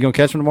 You gonna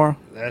catch them tomorrow?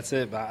 That's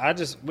it.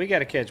 We got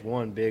to catch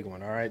one big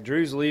one. All right,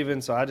 Drew's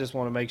leaving, so I just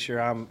want to make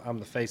sure I'm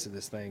the face of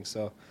this thing.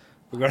 So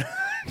we're gonna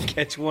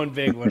catch one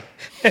big one,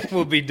 and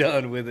we'll be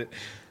done with it.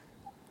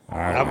 All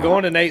right. I'm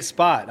going to Nate's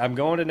spot.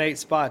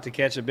 To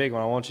catch a big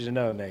one. I want you to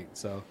know, Nate.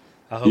 So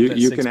I hope that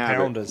you 6 can have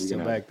pound it. is still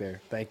back there.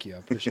 Thank you. I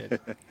appreciate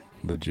it.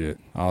 Legit.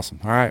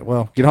 Awesome. All right.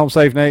 Well, get home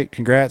safe, Nate.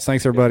 Congrats.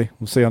 Thanks, everybody.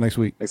 We'll see y'all next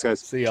week. Thanks,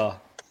 guys. See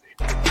y'all.